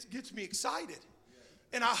just gets me excited.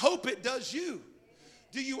 And I hope it does you.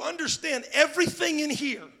 Do you understand everything in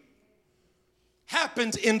here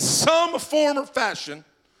happens in some form or fashion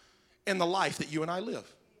in the life that you and I live?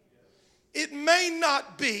 It may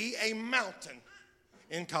not be a mountain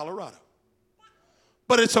in Colorado,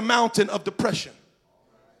 but it's a mountain of depression.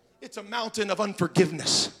 It's a mountain of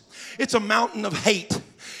unforgiveness. It's a mountain of hate.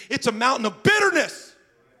 It's a mountain of bitterness.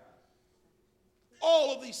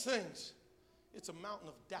 All of these things. It's a mountain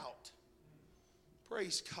of doubt.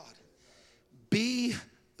 Praise God. Be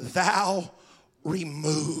thou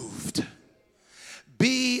removed.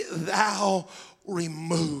 Be thou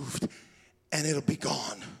removed, and it'll be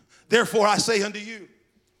gone. Therefore I say unto you,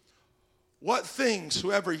 what things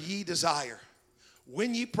soever ye desire,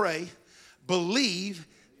 when ye pray, believe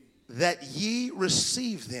that ye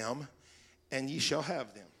receive them, and ye shall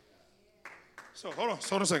have them. So hold on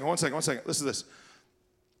a second, one second. Listen to this.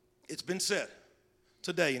 It's been said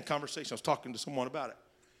today in conversation. I was talking to someone about it.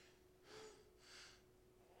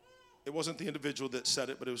 It wasn't the individual that said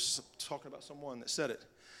it, but it was talking about someone that said it.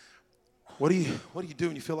 What do you do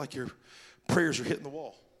when you feel like your prayers are hitting the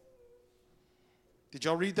wall? Did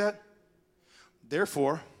y'all read that?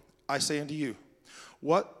 Therefore, I say unto you,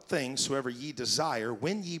 what things soever ye desire,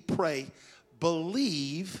 when ye pray,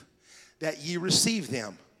 believe that ye receive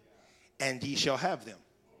them, and ye shall have them.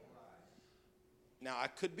 Now, I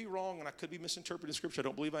could be wrong, and I could be misinterpreting Scripture. I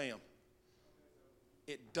don't believe I am.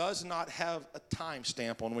 It does not have a time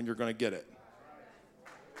stamp on when you're going to get it.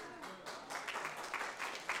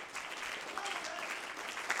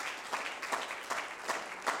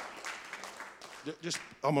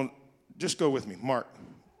 Just go with me.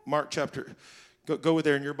 Mark chapter, go with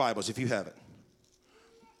there in your Bibles if you have it.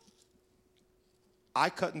 I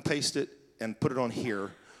cut and paste it and put it on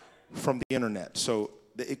here from the internet. So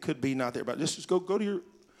it could be not there, but just go to your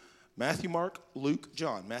Matthew, Mark, Luke,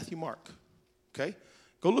 John. Matthew, Mark. Okay?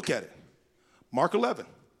 Go look at it. Mark 11.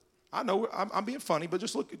 I know I'm being funny, but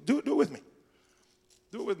just look. Do it with me.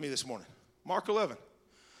 Do it with me this morning. Mark 11.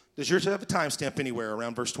 Does yours have a timestamp anywhere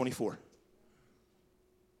around verse 24?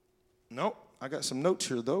 No, I got some notes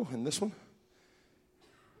here, though, in this one.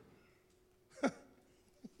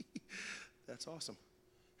 That's awesome.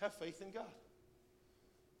 Have faith in God.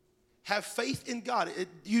 Have faith in God.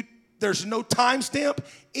 There's no timestamp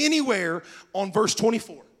anywhere on verse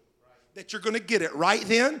 24 that you're going to get it right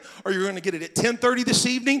then or you're going to get it at 10:30 this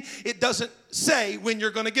evening. It doesn't say when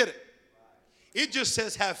you're going to get it. It just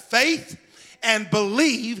says have faith and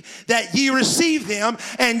believe that ye receive them,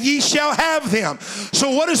 and ye shall have them.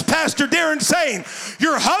 So what is Pastor Darren saying?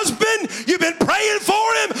 Your husband, you've been praying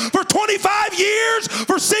for him for 25 years,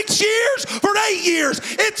 for 6 years, for 8 years.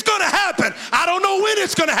 It's going to happen. I don't know when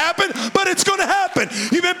it's going to happen, but it's going to happen.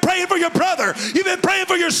 You've been praying for your brother. You've been praying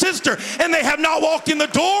for your sister, and they have not walked in the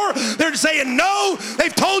door. They're saying no.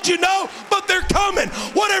 They've told you no, but they're coming.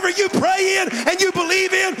 Whatever you pray in and you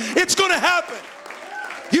believe in, it's going to happen.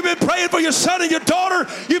 You've been praying for your son and your daughter.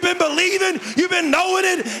 You've been believing. You've been knowing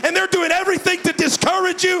it. And they're doing everything to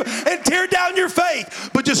discourage you and tear down your faith.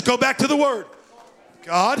 But just go back to the word.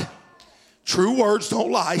 God, true words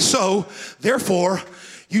don't lie. So, therefore,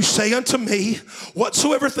 you say unto me,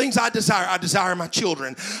 whatsoever things I desire my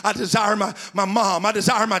children, I desire my mom, I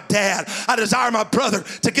desire my dad, I desire my brother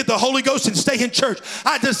to get the Holy Ghost and stay in church.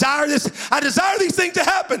 I desire this, I desire these things to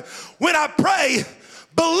happen. When I pray,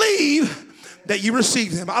 believe that you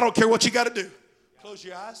receive them. I don't care what you got to do. Close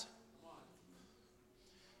your eyes.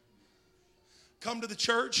 Come to the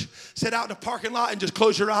church, sit out in the parking lot and just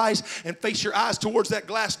close your eyes and face your eyes towards that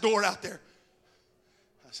glass door out there.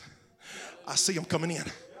 I see them coming in.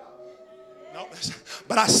 No,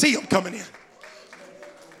 but I see them coming in.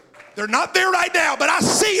 They're not there right now, but I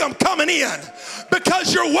see them coming in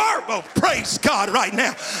because your word, oh, praise God right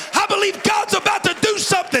now. I believe God's about to do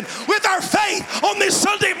something with our faith on this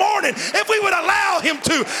Sunday morning if we would allow him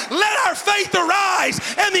to. Let our faith arise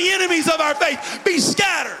and the enemies of our faith be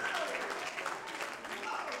scattered.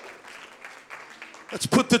 Let's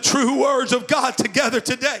put the true words of God together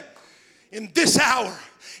today in this hour,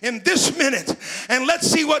 in this minute, and let's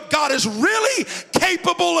see what God is really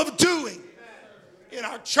capable of doing in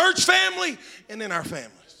our church family and in our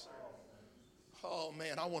families. Oh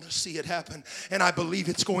man, I want to see it happen, and I believe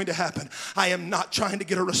it's going to happen. I am not trying to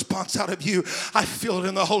get a response out of you. I feel it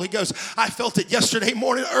in the Holy Ghost. I felt it yesterday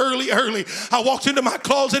morning early. I walked into my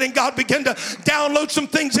closet and God began to download some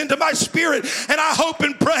things into my spirit, and I hope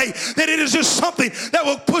and pray that it is just something that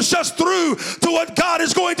will push us through to what God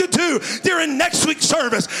is going to do during next week's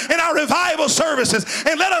service and our revival services.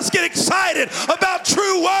 And let us get excited about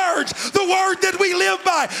true words. The word that we live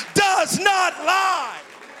by does not lie.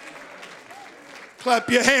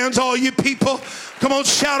 Clap your hands, all you people. Come on,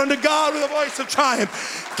 shout unto God with a voice of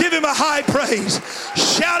triumph. Give him a high praise.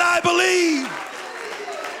 Shout, I believe.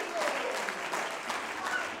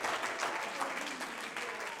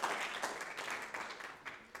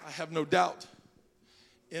 I have no doubt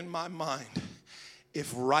in my mind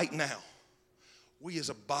if right now we as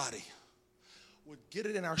a body would get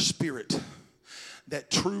it in our spirit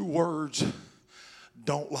that true words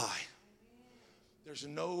don't lie. There's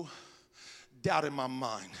no doubt in my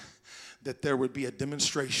mind that there would be a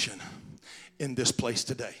demonstration in this place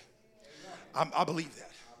today. I believe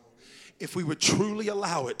that. If we would truly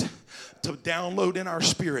allow it to download in our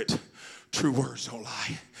spirit, true words don't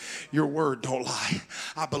lie. Your word don't lie.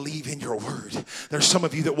 I believe in your word. There's some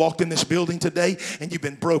of you that walked in this building today and you've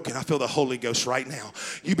been broken. I feel the Holy Ghost right now.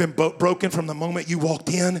 You've been broken from the moment you walked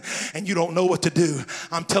in and you don't know what to do.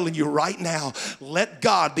 I'm telling you right now, let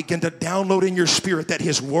God begin to download in your spirit that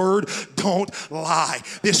his word don't lie.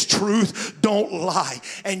 This truth don't lie.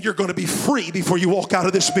 And you're going to be free before you walk out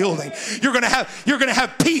of this building. You're going to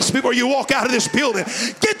have peace before you walk out of this building.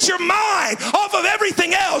 Get your mind off of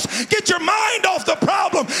everything else. Get your mind off the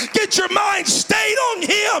problem. Get your mind stayed on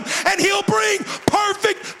him and he'll bring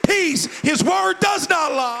perfect peace. His word does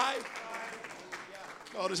not lie.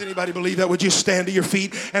 Oh, does anybody believe that? Would you stand to your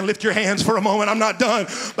feet and lift your hands for a moment? I'm not done,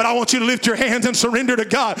 but I want you to lift your hands and surrender to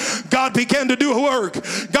God. God began to do a work.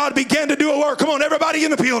 God began to do a work. Come on, everybody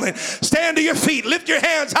in the building. Stand to your feet. Lift your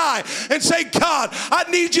hands high and say, God, I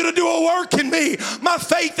need you to do a work in me. My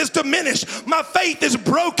faith is diminished. My faith is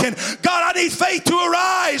broken. God, I need faith to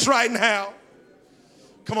arise right now.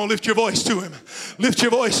 Come on, lift your voice to him. Lift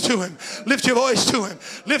your voice to him. Lift your voice to him.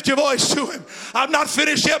 Lift your voice to him. I'm not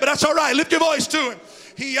finished yet, but that's all right. Lift your voice to him.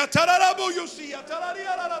 In the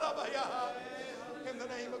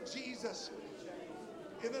name of Jesus.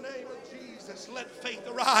 In the name of Jesus, let faith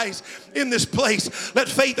arise in this place. Let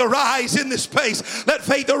faith arise in this place. Let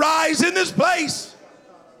faith arise in this place.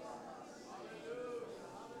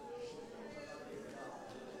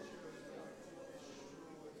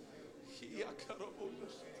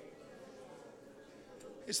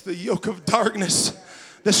 It's the yoke of darkness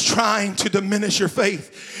that's trying to diminish your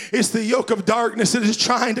faith. It's the yoke of darkness that is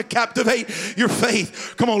trying to captivate your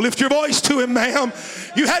faith. Come on, lift your voice to him, ma'am.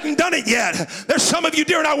 You hadn't done it yet. There's some of you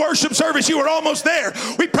during our worship service, you were almost there.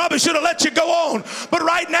 We probably should have let you go on. But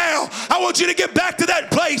right now, I want you to get back to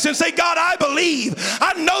that place and say, God, I believe.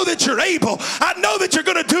 I know that you're able. I know that you're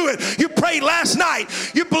going to do it. You prayed last night.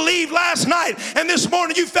 You believed last night. And this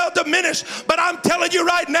morning you felt diminished. But I'm telling you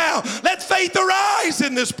right now, let faith arise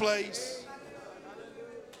in this place.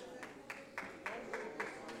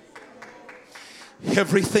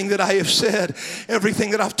 Everything that I have said,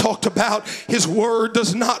 everything that I've talked about, his word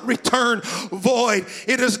does not return void.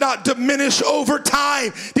 It does not diminish over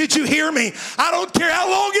time. Did you hear me? I don't care how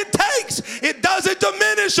long it takes. It doesn't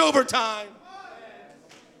diminish over time.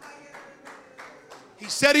 He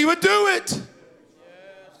said he would do it.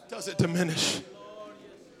 Doesn't diminish.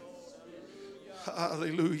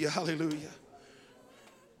 Hallelujah, hallelujah.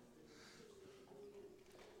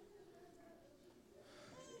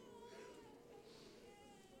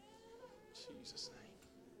 Jesus' name.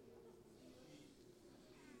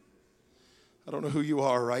 I don't know who you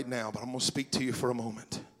are right now, but I'm going to speak to you for a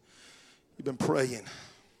moment. You've been praying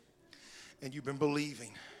and you've been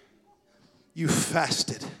believing. You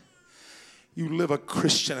fasted. You live a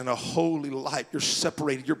Christian and a holy life. You're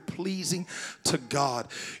separated. You're pleasing to God.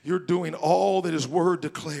 You're doing all that His Word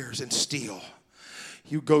declares, and still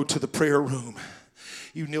you go to the prayer room.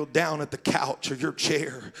 You kneel down at the couch or your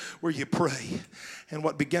chair where you pray. And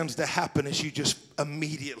what begins to happen is you just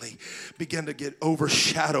immediately begin to get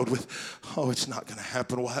overshadowed with, oh, it's not going to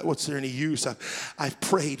happen. What's there any use? I've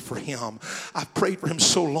prayed for him. I've prayed for him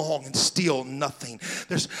so long and still nothing.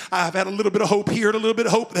 I've had a little bit of hope here and a little bit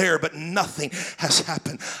of hope there, but nothing has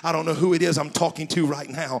happened. I don't know who it is I'm talking to right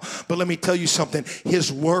now, but let me tell you something. His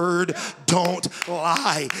word don't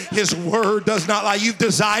lie. His word does not lie. You've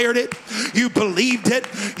desired it. You believed it.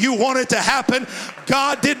 You want it to happen.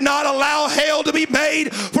 God did not allow hell to be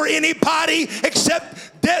made for anybody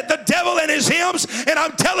except the devil and his hymns. And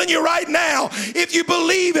I'm telling you right now, if you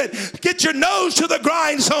believe it, get your nose to the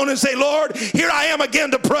grindstone and say, Lord, here I am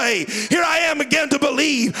again to pray. Here I am again to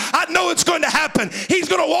believe. I know it's going to happen. He's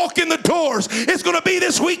going to walk in the doors. It's going to be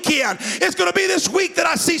this weekend. It's going to be this week that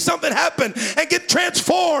I see something happen and get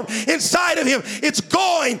transformed inside of him. It's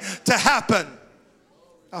going to happen.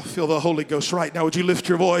 I feel the Holy Ghost right now. Would you lift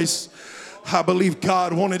your voice? I believe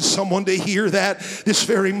God wanted someone to hear that this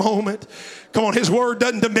very moment. Come on, his word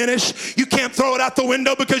doesn't diminish. You can't throw it out the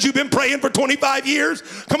window because you've been praying for 25 years.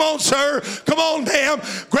 Come on, sir. Come on, ma'am.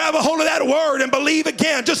 Grab a hold of that word and believe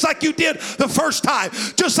again, just like you did the first time.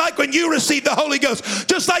 Just like when you received the Holy Ghost.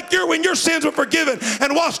 Just like when your sins were forgiven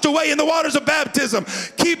and washed away in the waters of baptism.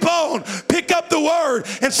 Keep on. Pick up the word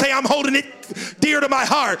and say, I'm holding it dear to my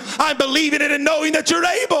heart. I'm believing it and knowing that you're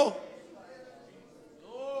able.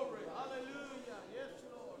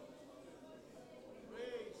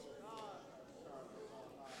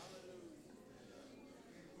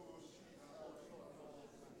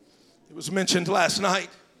 It was mentioned last night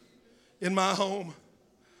in my home.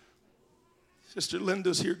 Sister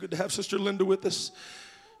Linda's here. Good to have Sister Linda with us.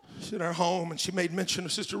 She's in our home, and she made mention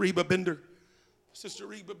of Sister Reba Bender. Sister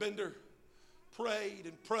Reba Bender prayed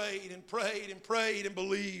and prayed and prayed and prayed and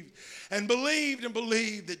believed and believed and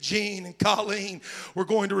believed that Jean and Colleen were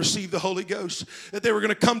going to receive the Holy Ghost, that they were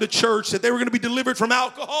going to come to church, that they were going to be delivered from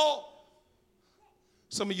alcohol.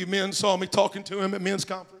 Some of you men saw me talking to him at men's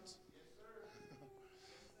conference.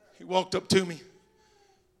 He walked up to me.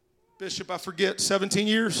 Bishop, I forget, 17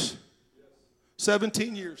 years?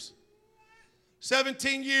 17 years.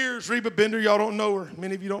 17 years, Reba Bender, y'all don't know her.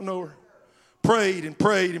 Many of you don't know her. Prayed and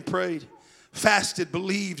prayed and prayed. Fasted,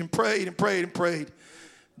 believed, and prayed and prayed and prayed.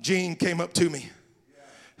 Gene came up to me.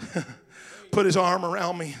 Put his arm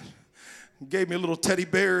around me. Gave me a little teddy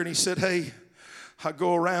bear, and he said, hey, I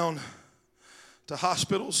go around to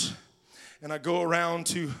hospitals, and I go around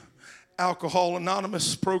to Alcohol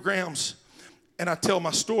Anonymous programs, and I tell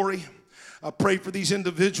my story. I pray for these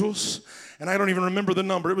individuals, and I don't even remember the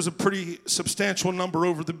number. It was a pretty substantial number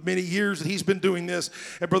over the many years that he's been doing this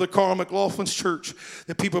at Brother Carl McLaughlin's church,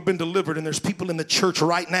 that people have been delivered, and there's people in the church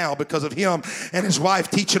right now because of him and his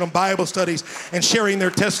wife teaching them Bible studies and sharing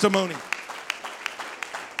their testimony.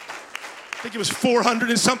 I think it was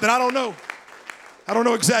 400 and something. I don't know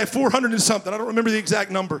exactly, 400 and something. I don't remember the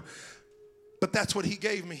exact number. But that's what he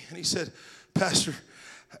gave me. And he said, Pastor,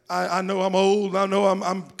 I know I'm old. I know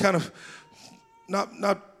I'm kind of not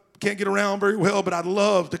can't get around very well, but I'd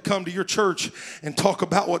love to come to your church and talk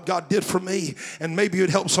about what God did for me. And maybe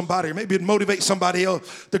it'd help somebody, or maybe it'd motivate somebody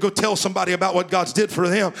else to go tell somebody about what God's did for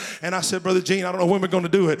them. And I said, Brother Gene, I don't know when we're going to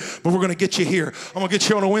do it, but we're going to get you here. I'm going to get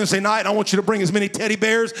you on a Wednesday night. And I want you to bring as many teddy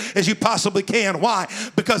bears as you possibly can. Why?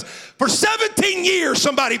 Because for 17 years,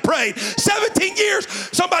 somebody prayed. 17 years,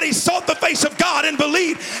 somebody sought the face of God and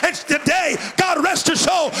believed. And today, God rest her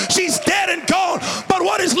soul. She's dead and gone. But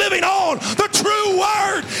what is living on? The true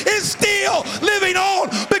word is still living on,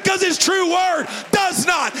 because his true word does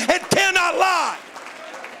not and cannot lie.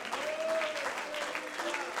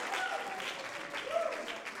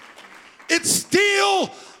 It's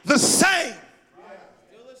still the same.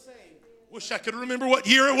 Wish I could remember what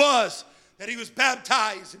year it was that he was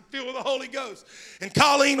baptized and filled with the Holy Ghost, and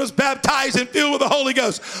Colleen was baptized and filled with the Holy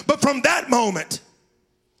Ghost. But from that moment,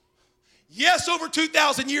 yes, over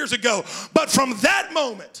 2,000 years ago, but from that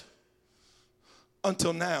moment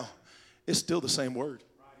until now, it's still the same word.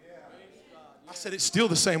 I said it's still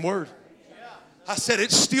the same word. I said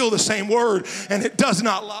it's still the same word and it does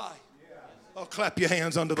not lie. Oh, clap your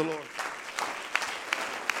hands unto the Lord.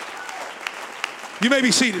 You may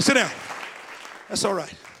be seated. Sit down. That's all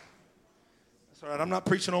right. That's all right. I'm not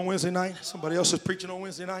preaching on Wednesday night. Somebody else is preaching on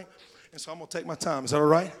Wednesday night. And so I'm going to take my time. Is that all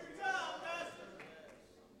right?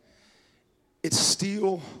 It's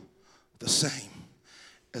still the same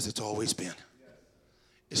as it's always been.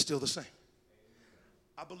 It's still the same.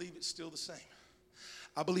 I believe it's still the same.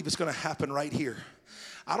 I believe it's going to happen right here.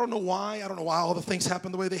 I don't know why. I don't know why all the things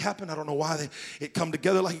happen the way they happen. I don't know why it come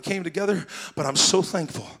together like it came together. But I'm so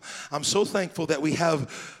thankful. I'm so thankful that we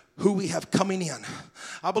have who we have coming in.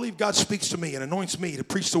 I believe God speaks to me and anoints me to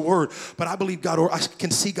preach the word, but I believe I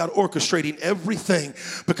can see God orchestrating everything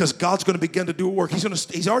because God's going to begin to do a work.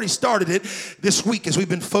 He's already started it this week as we've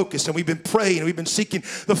been focused and we've been praying and we've been seeking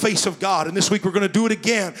the face of God. And this week we're going to do it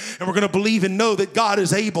again and we're going to believe and know that God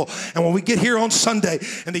is able. And when we get here on Sunday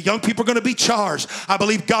and the young people are going to be charged, I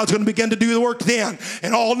believe God's going to begin to do the work then.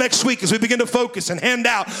 And all next week as we begin to focus and hand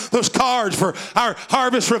out those cards for our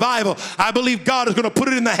harvest revival, I believe God is going to put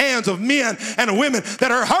it in the hands of men and women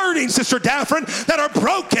that are hurting, Sister Darren, that are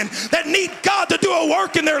broken, that need God to do a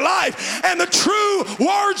work in their life. And the true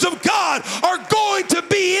words of God are going to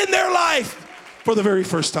be in their life for the very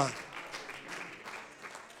first time.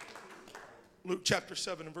 Luke chapter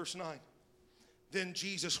 7 and verse 9. Then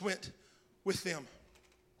Jesus went with them.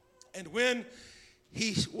 And when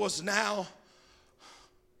he was now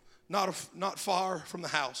not far from the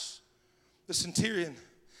house, the centurion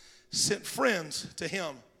sent friends to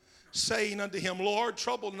him, saying unto him, Lord,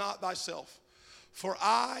 trouble not thyself, for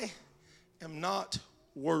I am not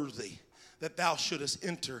worthy that thou shouldest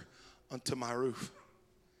enter unto my roof.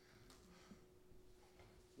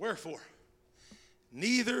 Wherefore,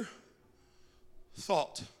 neither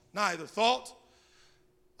thought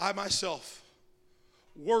I myself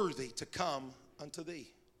worthy to come unto thee,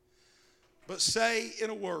 but say in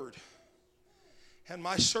a word, and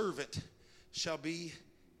my servant shall be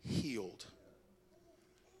healed.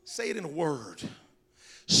 Say it in a word.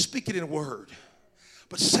 Speak it in a word.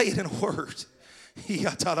 But say it in a word. Do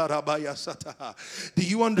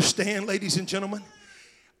you understand, ladies and gentlemen?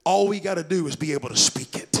 All we got to do is be able to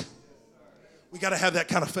speak it. We got to have that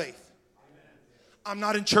kind of faith. I'm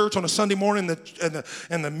not in church on a Sunday morning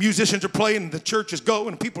and the musicians are playing and the church is going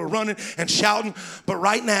and people are running and shouting. But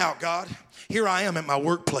right now, God, here I am at my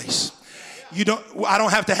workplace. I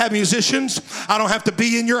don't have to have musicians. I don't have to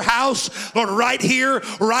be in your house. Lord, right here,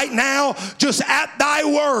 right now, just at thy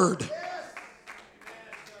word.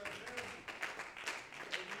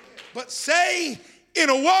 But say in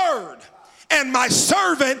a word, and my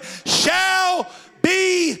servant shall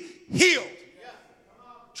be healed.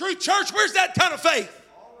 True church, where's that kind of faith?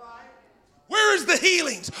 Where is the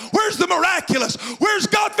healings? Where's the miraculous? Where's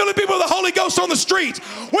God filling people with the Holy Ghost on the streets?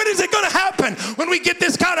 When is it going to happen? When we get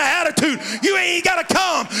this kind of attitude, you ain't got to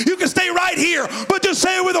come. You can stay right here, but just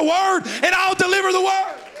say it with a word and I'll deliver the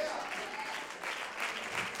word.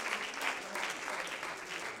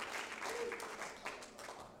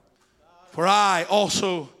 For I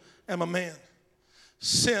also am a man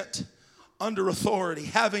sent under authority,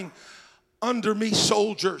 having under me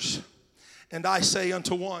soldiers. And I say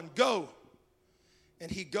unto one, go, and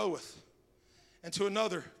he goeth. And to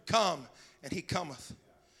another, come, and he cometh.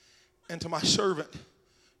 And to my servant,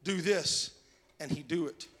 do this, and he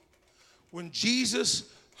doeth. When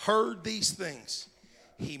Jesus heard these things,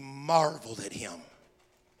 he marveled at him.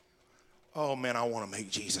 Oh man, I want to make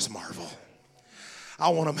Jesus marvel. I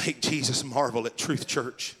want to make Jesus marvel at Truth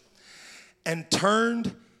Church. And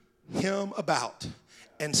turned him about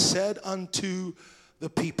and said unto the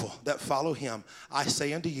people that follow him, I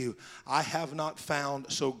say unto you, I have not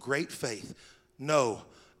found so great faith, no,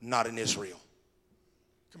 not in Israel.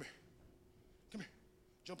 Come here. Come here.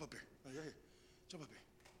 Jump up here. No, you're here. Jump up here.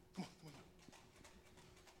 Come on, come on.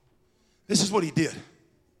 This is what he did. Come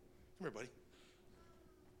here, buddy.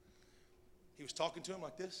 He was talking to him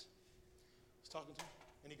like this. He was talking to him,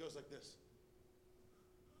 and he goes like this.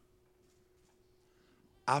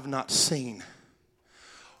 I've not seen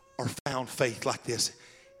or found faith like this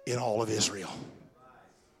in all of Israel.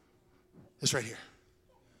 This right here.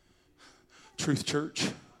 Truth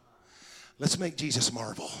Church. Let's make Jesus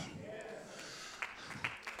marvel.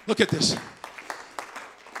 Look at this.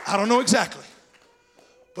 I don't know exactly,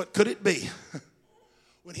 but could it be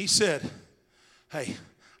when he said, hey,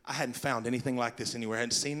 I hadn't found anything like this anywhere. I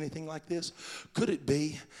hadn't seen anything like this. Could it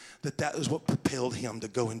be that that is what propelled him to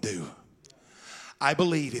go and do? I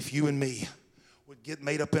believe if you and me would get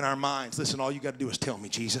made up in our minds, listen, all you got to do is tell me,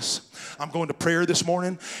 Jesus, I'm going to prayer this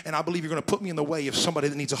morning, and I believe you're going to put me in the way of somebody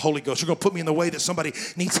that needs a Holy Ghost. You're going to put me in the way that somebody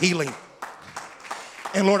needs healing.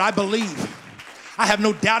 And Lord, I believe, I have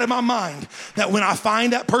no doubt in my mind that when I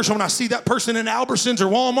find that person, when I see that person in Albertsons or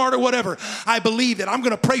Walmart or whatever, I believe that I'm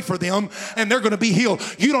going to pray for them and they're going to be healed.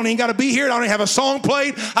 You don't even got to be here. I don't even have a song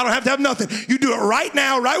played. I don't have to have nothing. You do it right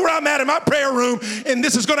now, right where I'm at in my prayer room, and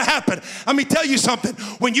this is going to happen. Let me tell you something.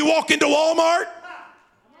 When you walk into Walmart,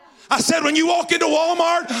 I said when you walk into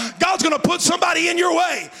Walmart, God's going to put somebody in your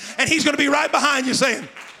way, and he's going to be right behind you saying,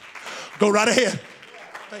 go right ahead.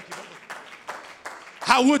 Thank you.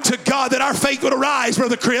 I would to God that our faith would arise,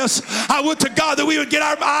 Brother Chris. I would to God that we would get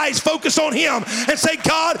our eyes focused on him and say,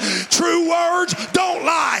 God, true words don't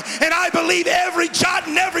lie. And I believe every jot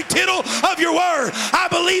and every tittle of your word. I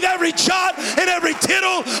believe every jot and every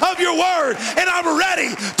tittle of your word. And I'm ready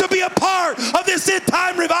to be a part of this end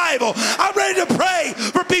time revival. I'm ready to pray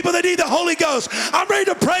for people that need the Holy Ghost. I'm ready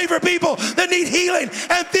to pray for people that need healing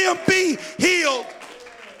and them be healed.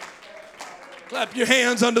 Clap your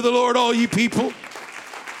hands unto the Lord, all you people.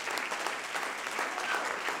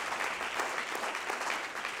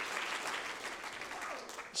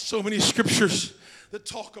 So many scriptures that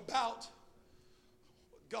talk about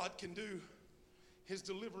what God can do, his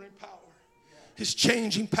delivering power, his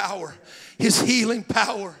changing power, his healing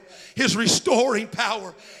power, his restoring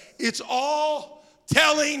power. It's all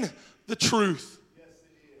telling the truth.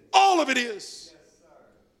 All of it is.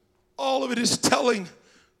 All of it is telling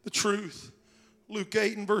the truth. Luke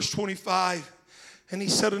 8 and verse 25, and he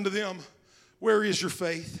said unto them, where is your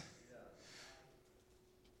faith?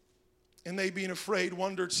 And they, being afraid,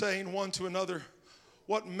 wondered, saying one to another,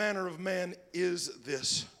 what manner of man is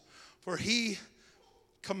this? For he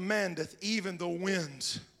commandeth even the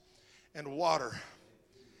winds and water,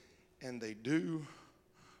 and they do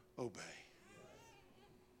obey.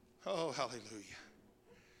 Oh, hallelujah.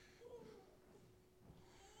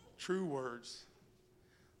 True words,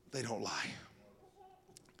 they don't lie.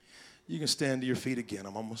 You can stand to your feet again.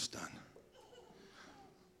 I'm almost done.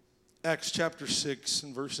 Acts chapter 6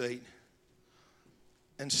 and verse 8.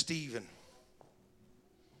 And Stephen,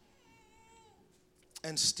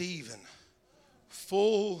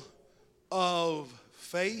 full of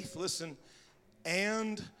faith, listen,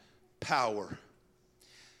 and power,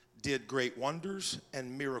 did great wonders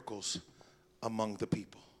and miracles among the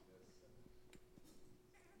people.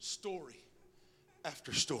 Story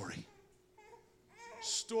after story.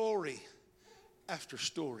 Story after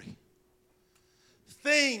story.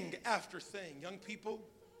 Thing after thing. Young people,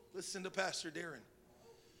 listen to Pastor Darren.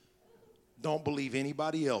 Don't believe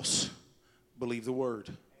anybody else. Believe the word.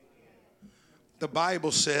 The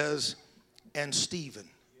Bible says, and Stephen.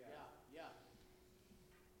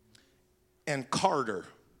 And Carter.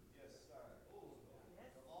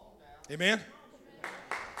 Amen?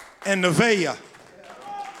 And Nevaeh.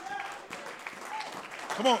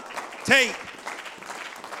 Come on. Tate.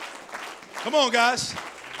 Come on, guys.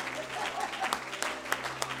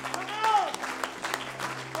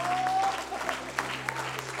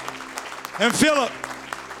 And Philip,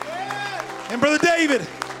 and Brother David,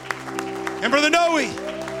 and Brother Noe,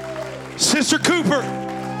 Sister Cooper,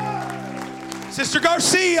 Sister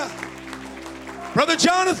Garcia, Brother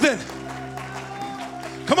Jonathan.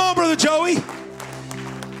 Come on, Brother Joey.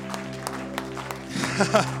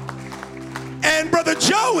 And Brother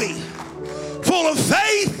Joey, full of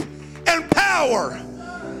faith and power,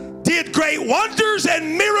 did great wonders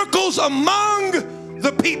and miracles among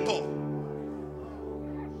the people.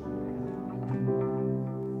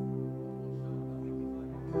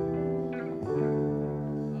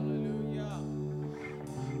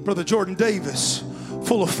 Brother Jordan Davis,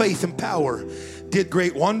 full of faith and power, did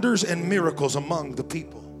great wonders and miracles among the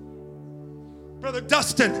people. Brother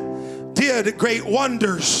Dustin did great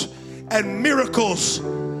wonders and miracles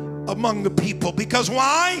among the people. Because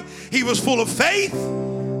why? He was full of faith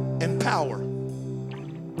and power.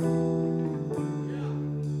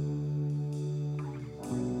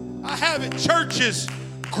 I haven't churches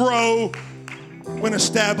grow when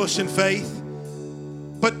established in faith,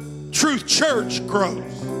 but Truth Church grows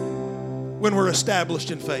when we're established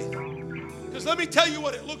in faith. Because let me tell you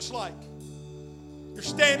what it looks like. You're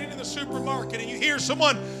standing in the supermarket and you hear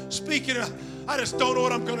someone speaking, I just don't know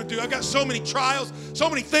what I'm going to do. I've got so many trials, so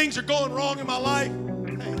many things are going wrong in my life.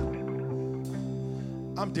 Hey,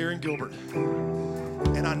 I'm Darren Gilbert,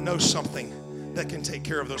 and I know something that can take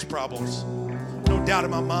care of those problems. No doubt in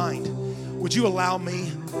my mind. Would you allow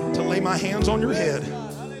me to lay my hands on your head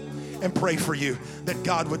and pray for you that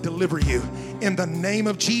God would deliver you in the name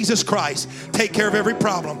of Jesus Christ? Take care of every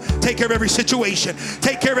problem. Take care of every situation.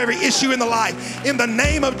 Take care of every issue in the life. In the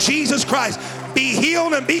name of Jesus Christ, be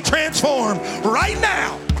healed and be transformed right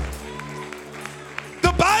now.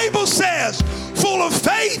 The Bible says, full of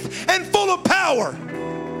faith and full of power.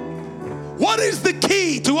 What is the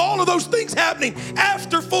key to all of those things happening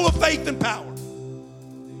after full of faith and power?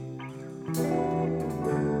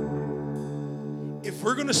 If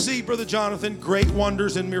we're going to see, Brother Jonathan, great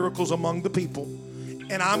wonders and miracles among the people,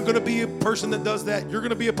 and I'm going to be a person that does that, you're going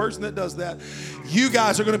to be a person that does that, you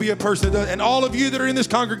guys are going to be a person that does, and all of you that are in this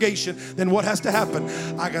congregation, then what has to happen?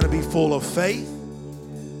 I got to be full of faith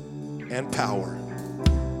and power.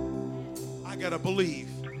 I got to believe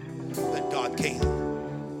that God can.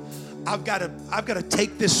 I've got to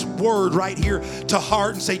take this word right here to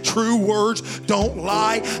heart and say, true words don't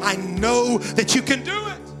lie. I know that you can do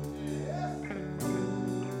it.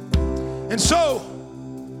 And so,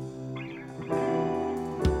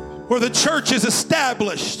 where the church is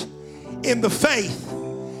established in the faith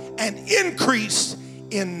and increased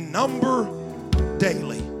in number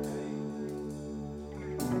daily.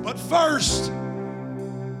 But first,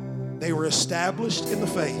 they were established in the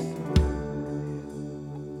faith.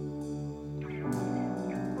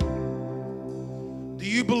 Do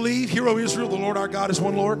you believe, Hear, O Israel, the Lord our God is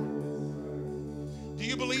one Lord? Do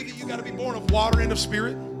you believe that you got to be born of water and of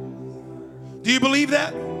spirit? Do you believe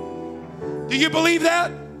that? Do you believe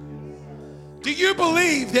that? Do you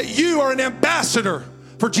believe that you are an ambassador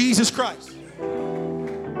for Jesus Christ?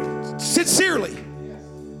 Sincerely.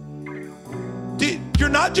 You're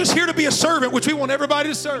not just here to be a servant, which we want everybody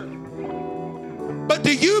to serve. But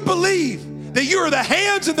do you believe that you are the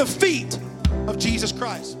hands and the feet of Jesus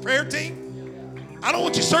Christ? Prayer team, I don't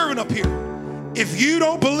want you serving up here if you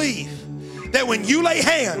don't believe that when you lay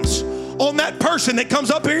hands on that person that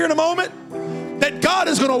comes up here in a moment, that God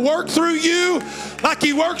is going to work through you like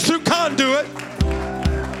he works through conduit,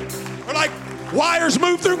 or like wires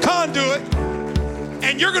move through conduit,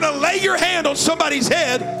 and you're going to lay your hand on somebody's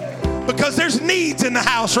head because there's needs in the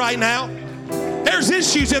house right now. There's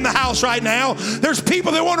issues in the house right now. There's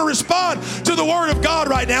people that want to respond to the word of God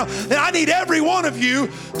right now. And I need every one of you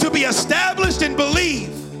to be established and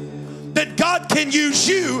believe that God can use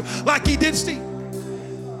you like he did Steve.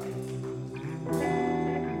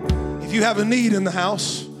 If you have a need in the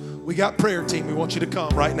house, we got prayer team. We want you to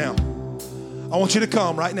come right now. I want you to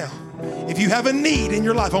come right now. If you have a need in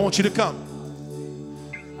your life, I want you to come.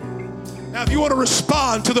 Now, if you want to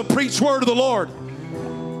respond to the preached word of the Lord,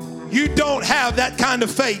 you don't have that kind of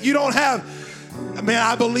faith. You don't have, man,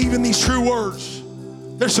 I believe in these true words.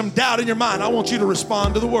 There's some doubt in your mind. I want you to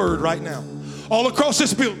respond to the word right now. All across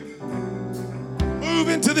this building. Move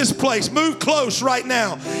into this place. Move close right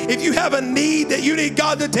now. If you have a need that you need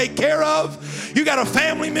God to take care of, you got a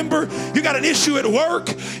family member, you got an issue at work,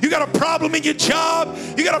 you got a problem in your job,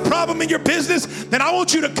 you got a problem in your business, then I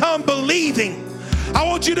want you to come believing. I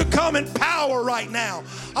want you to come in power right now.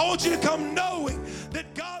 I want you to come knowing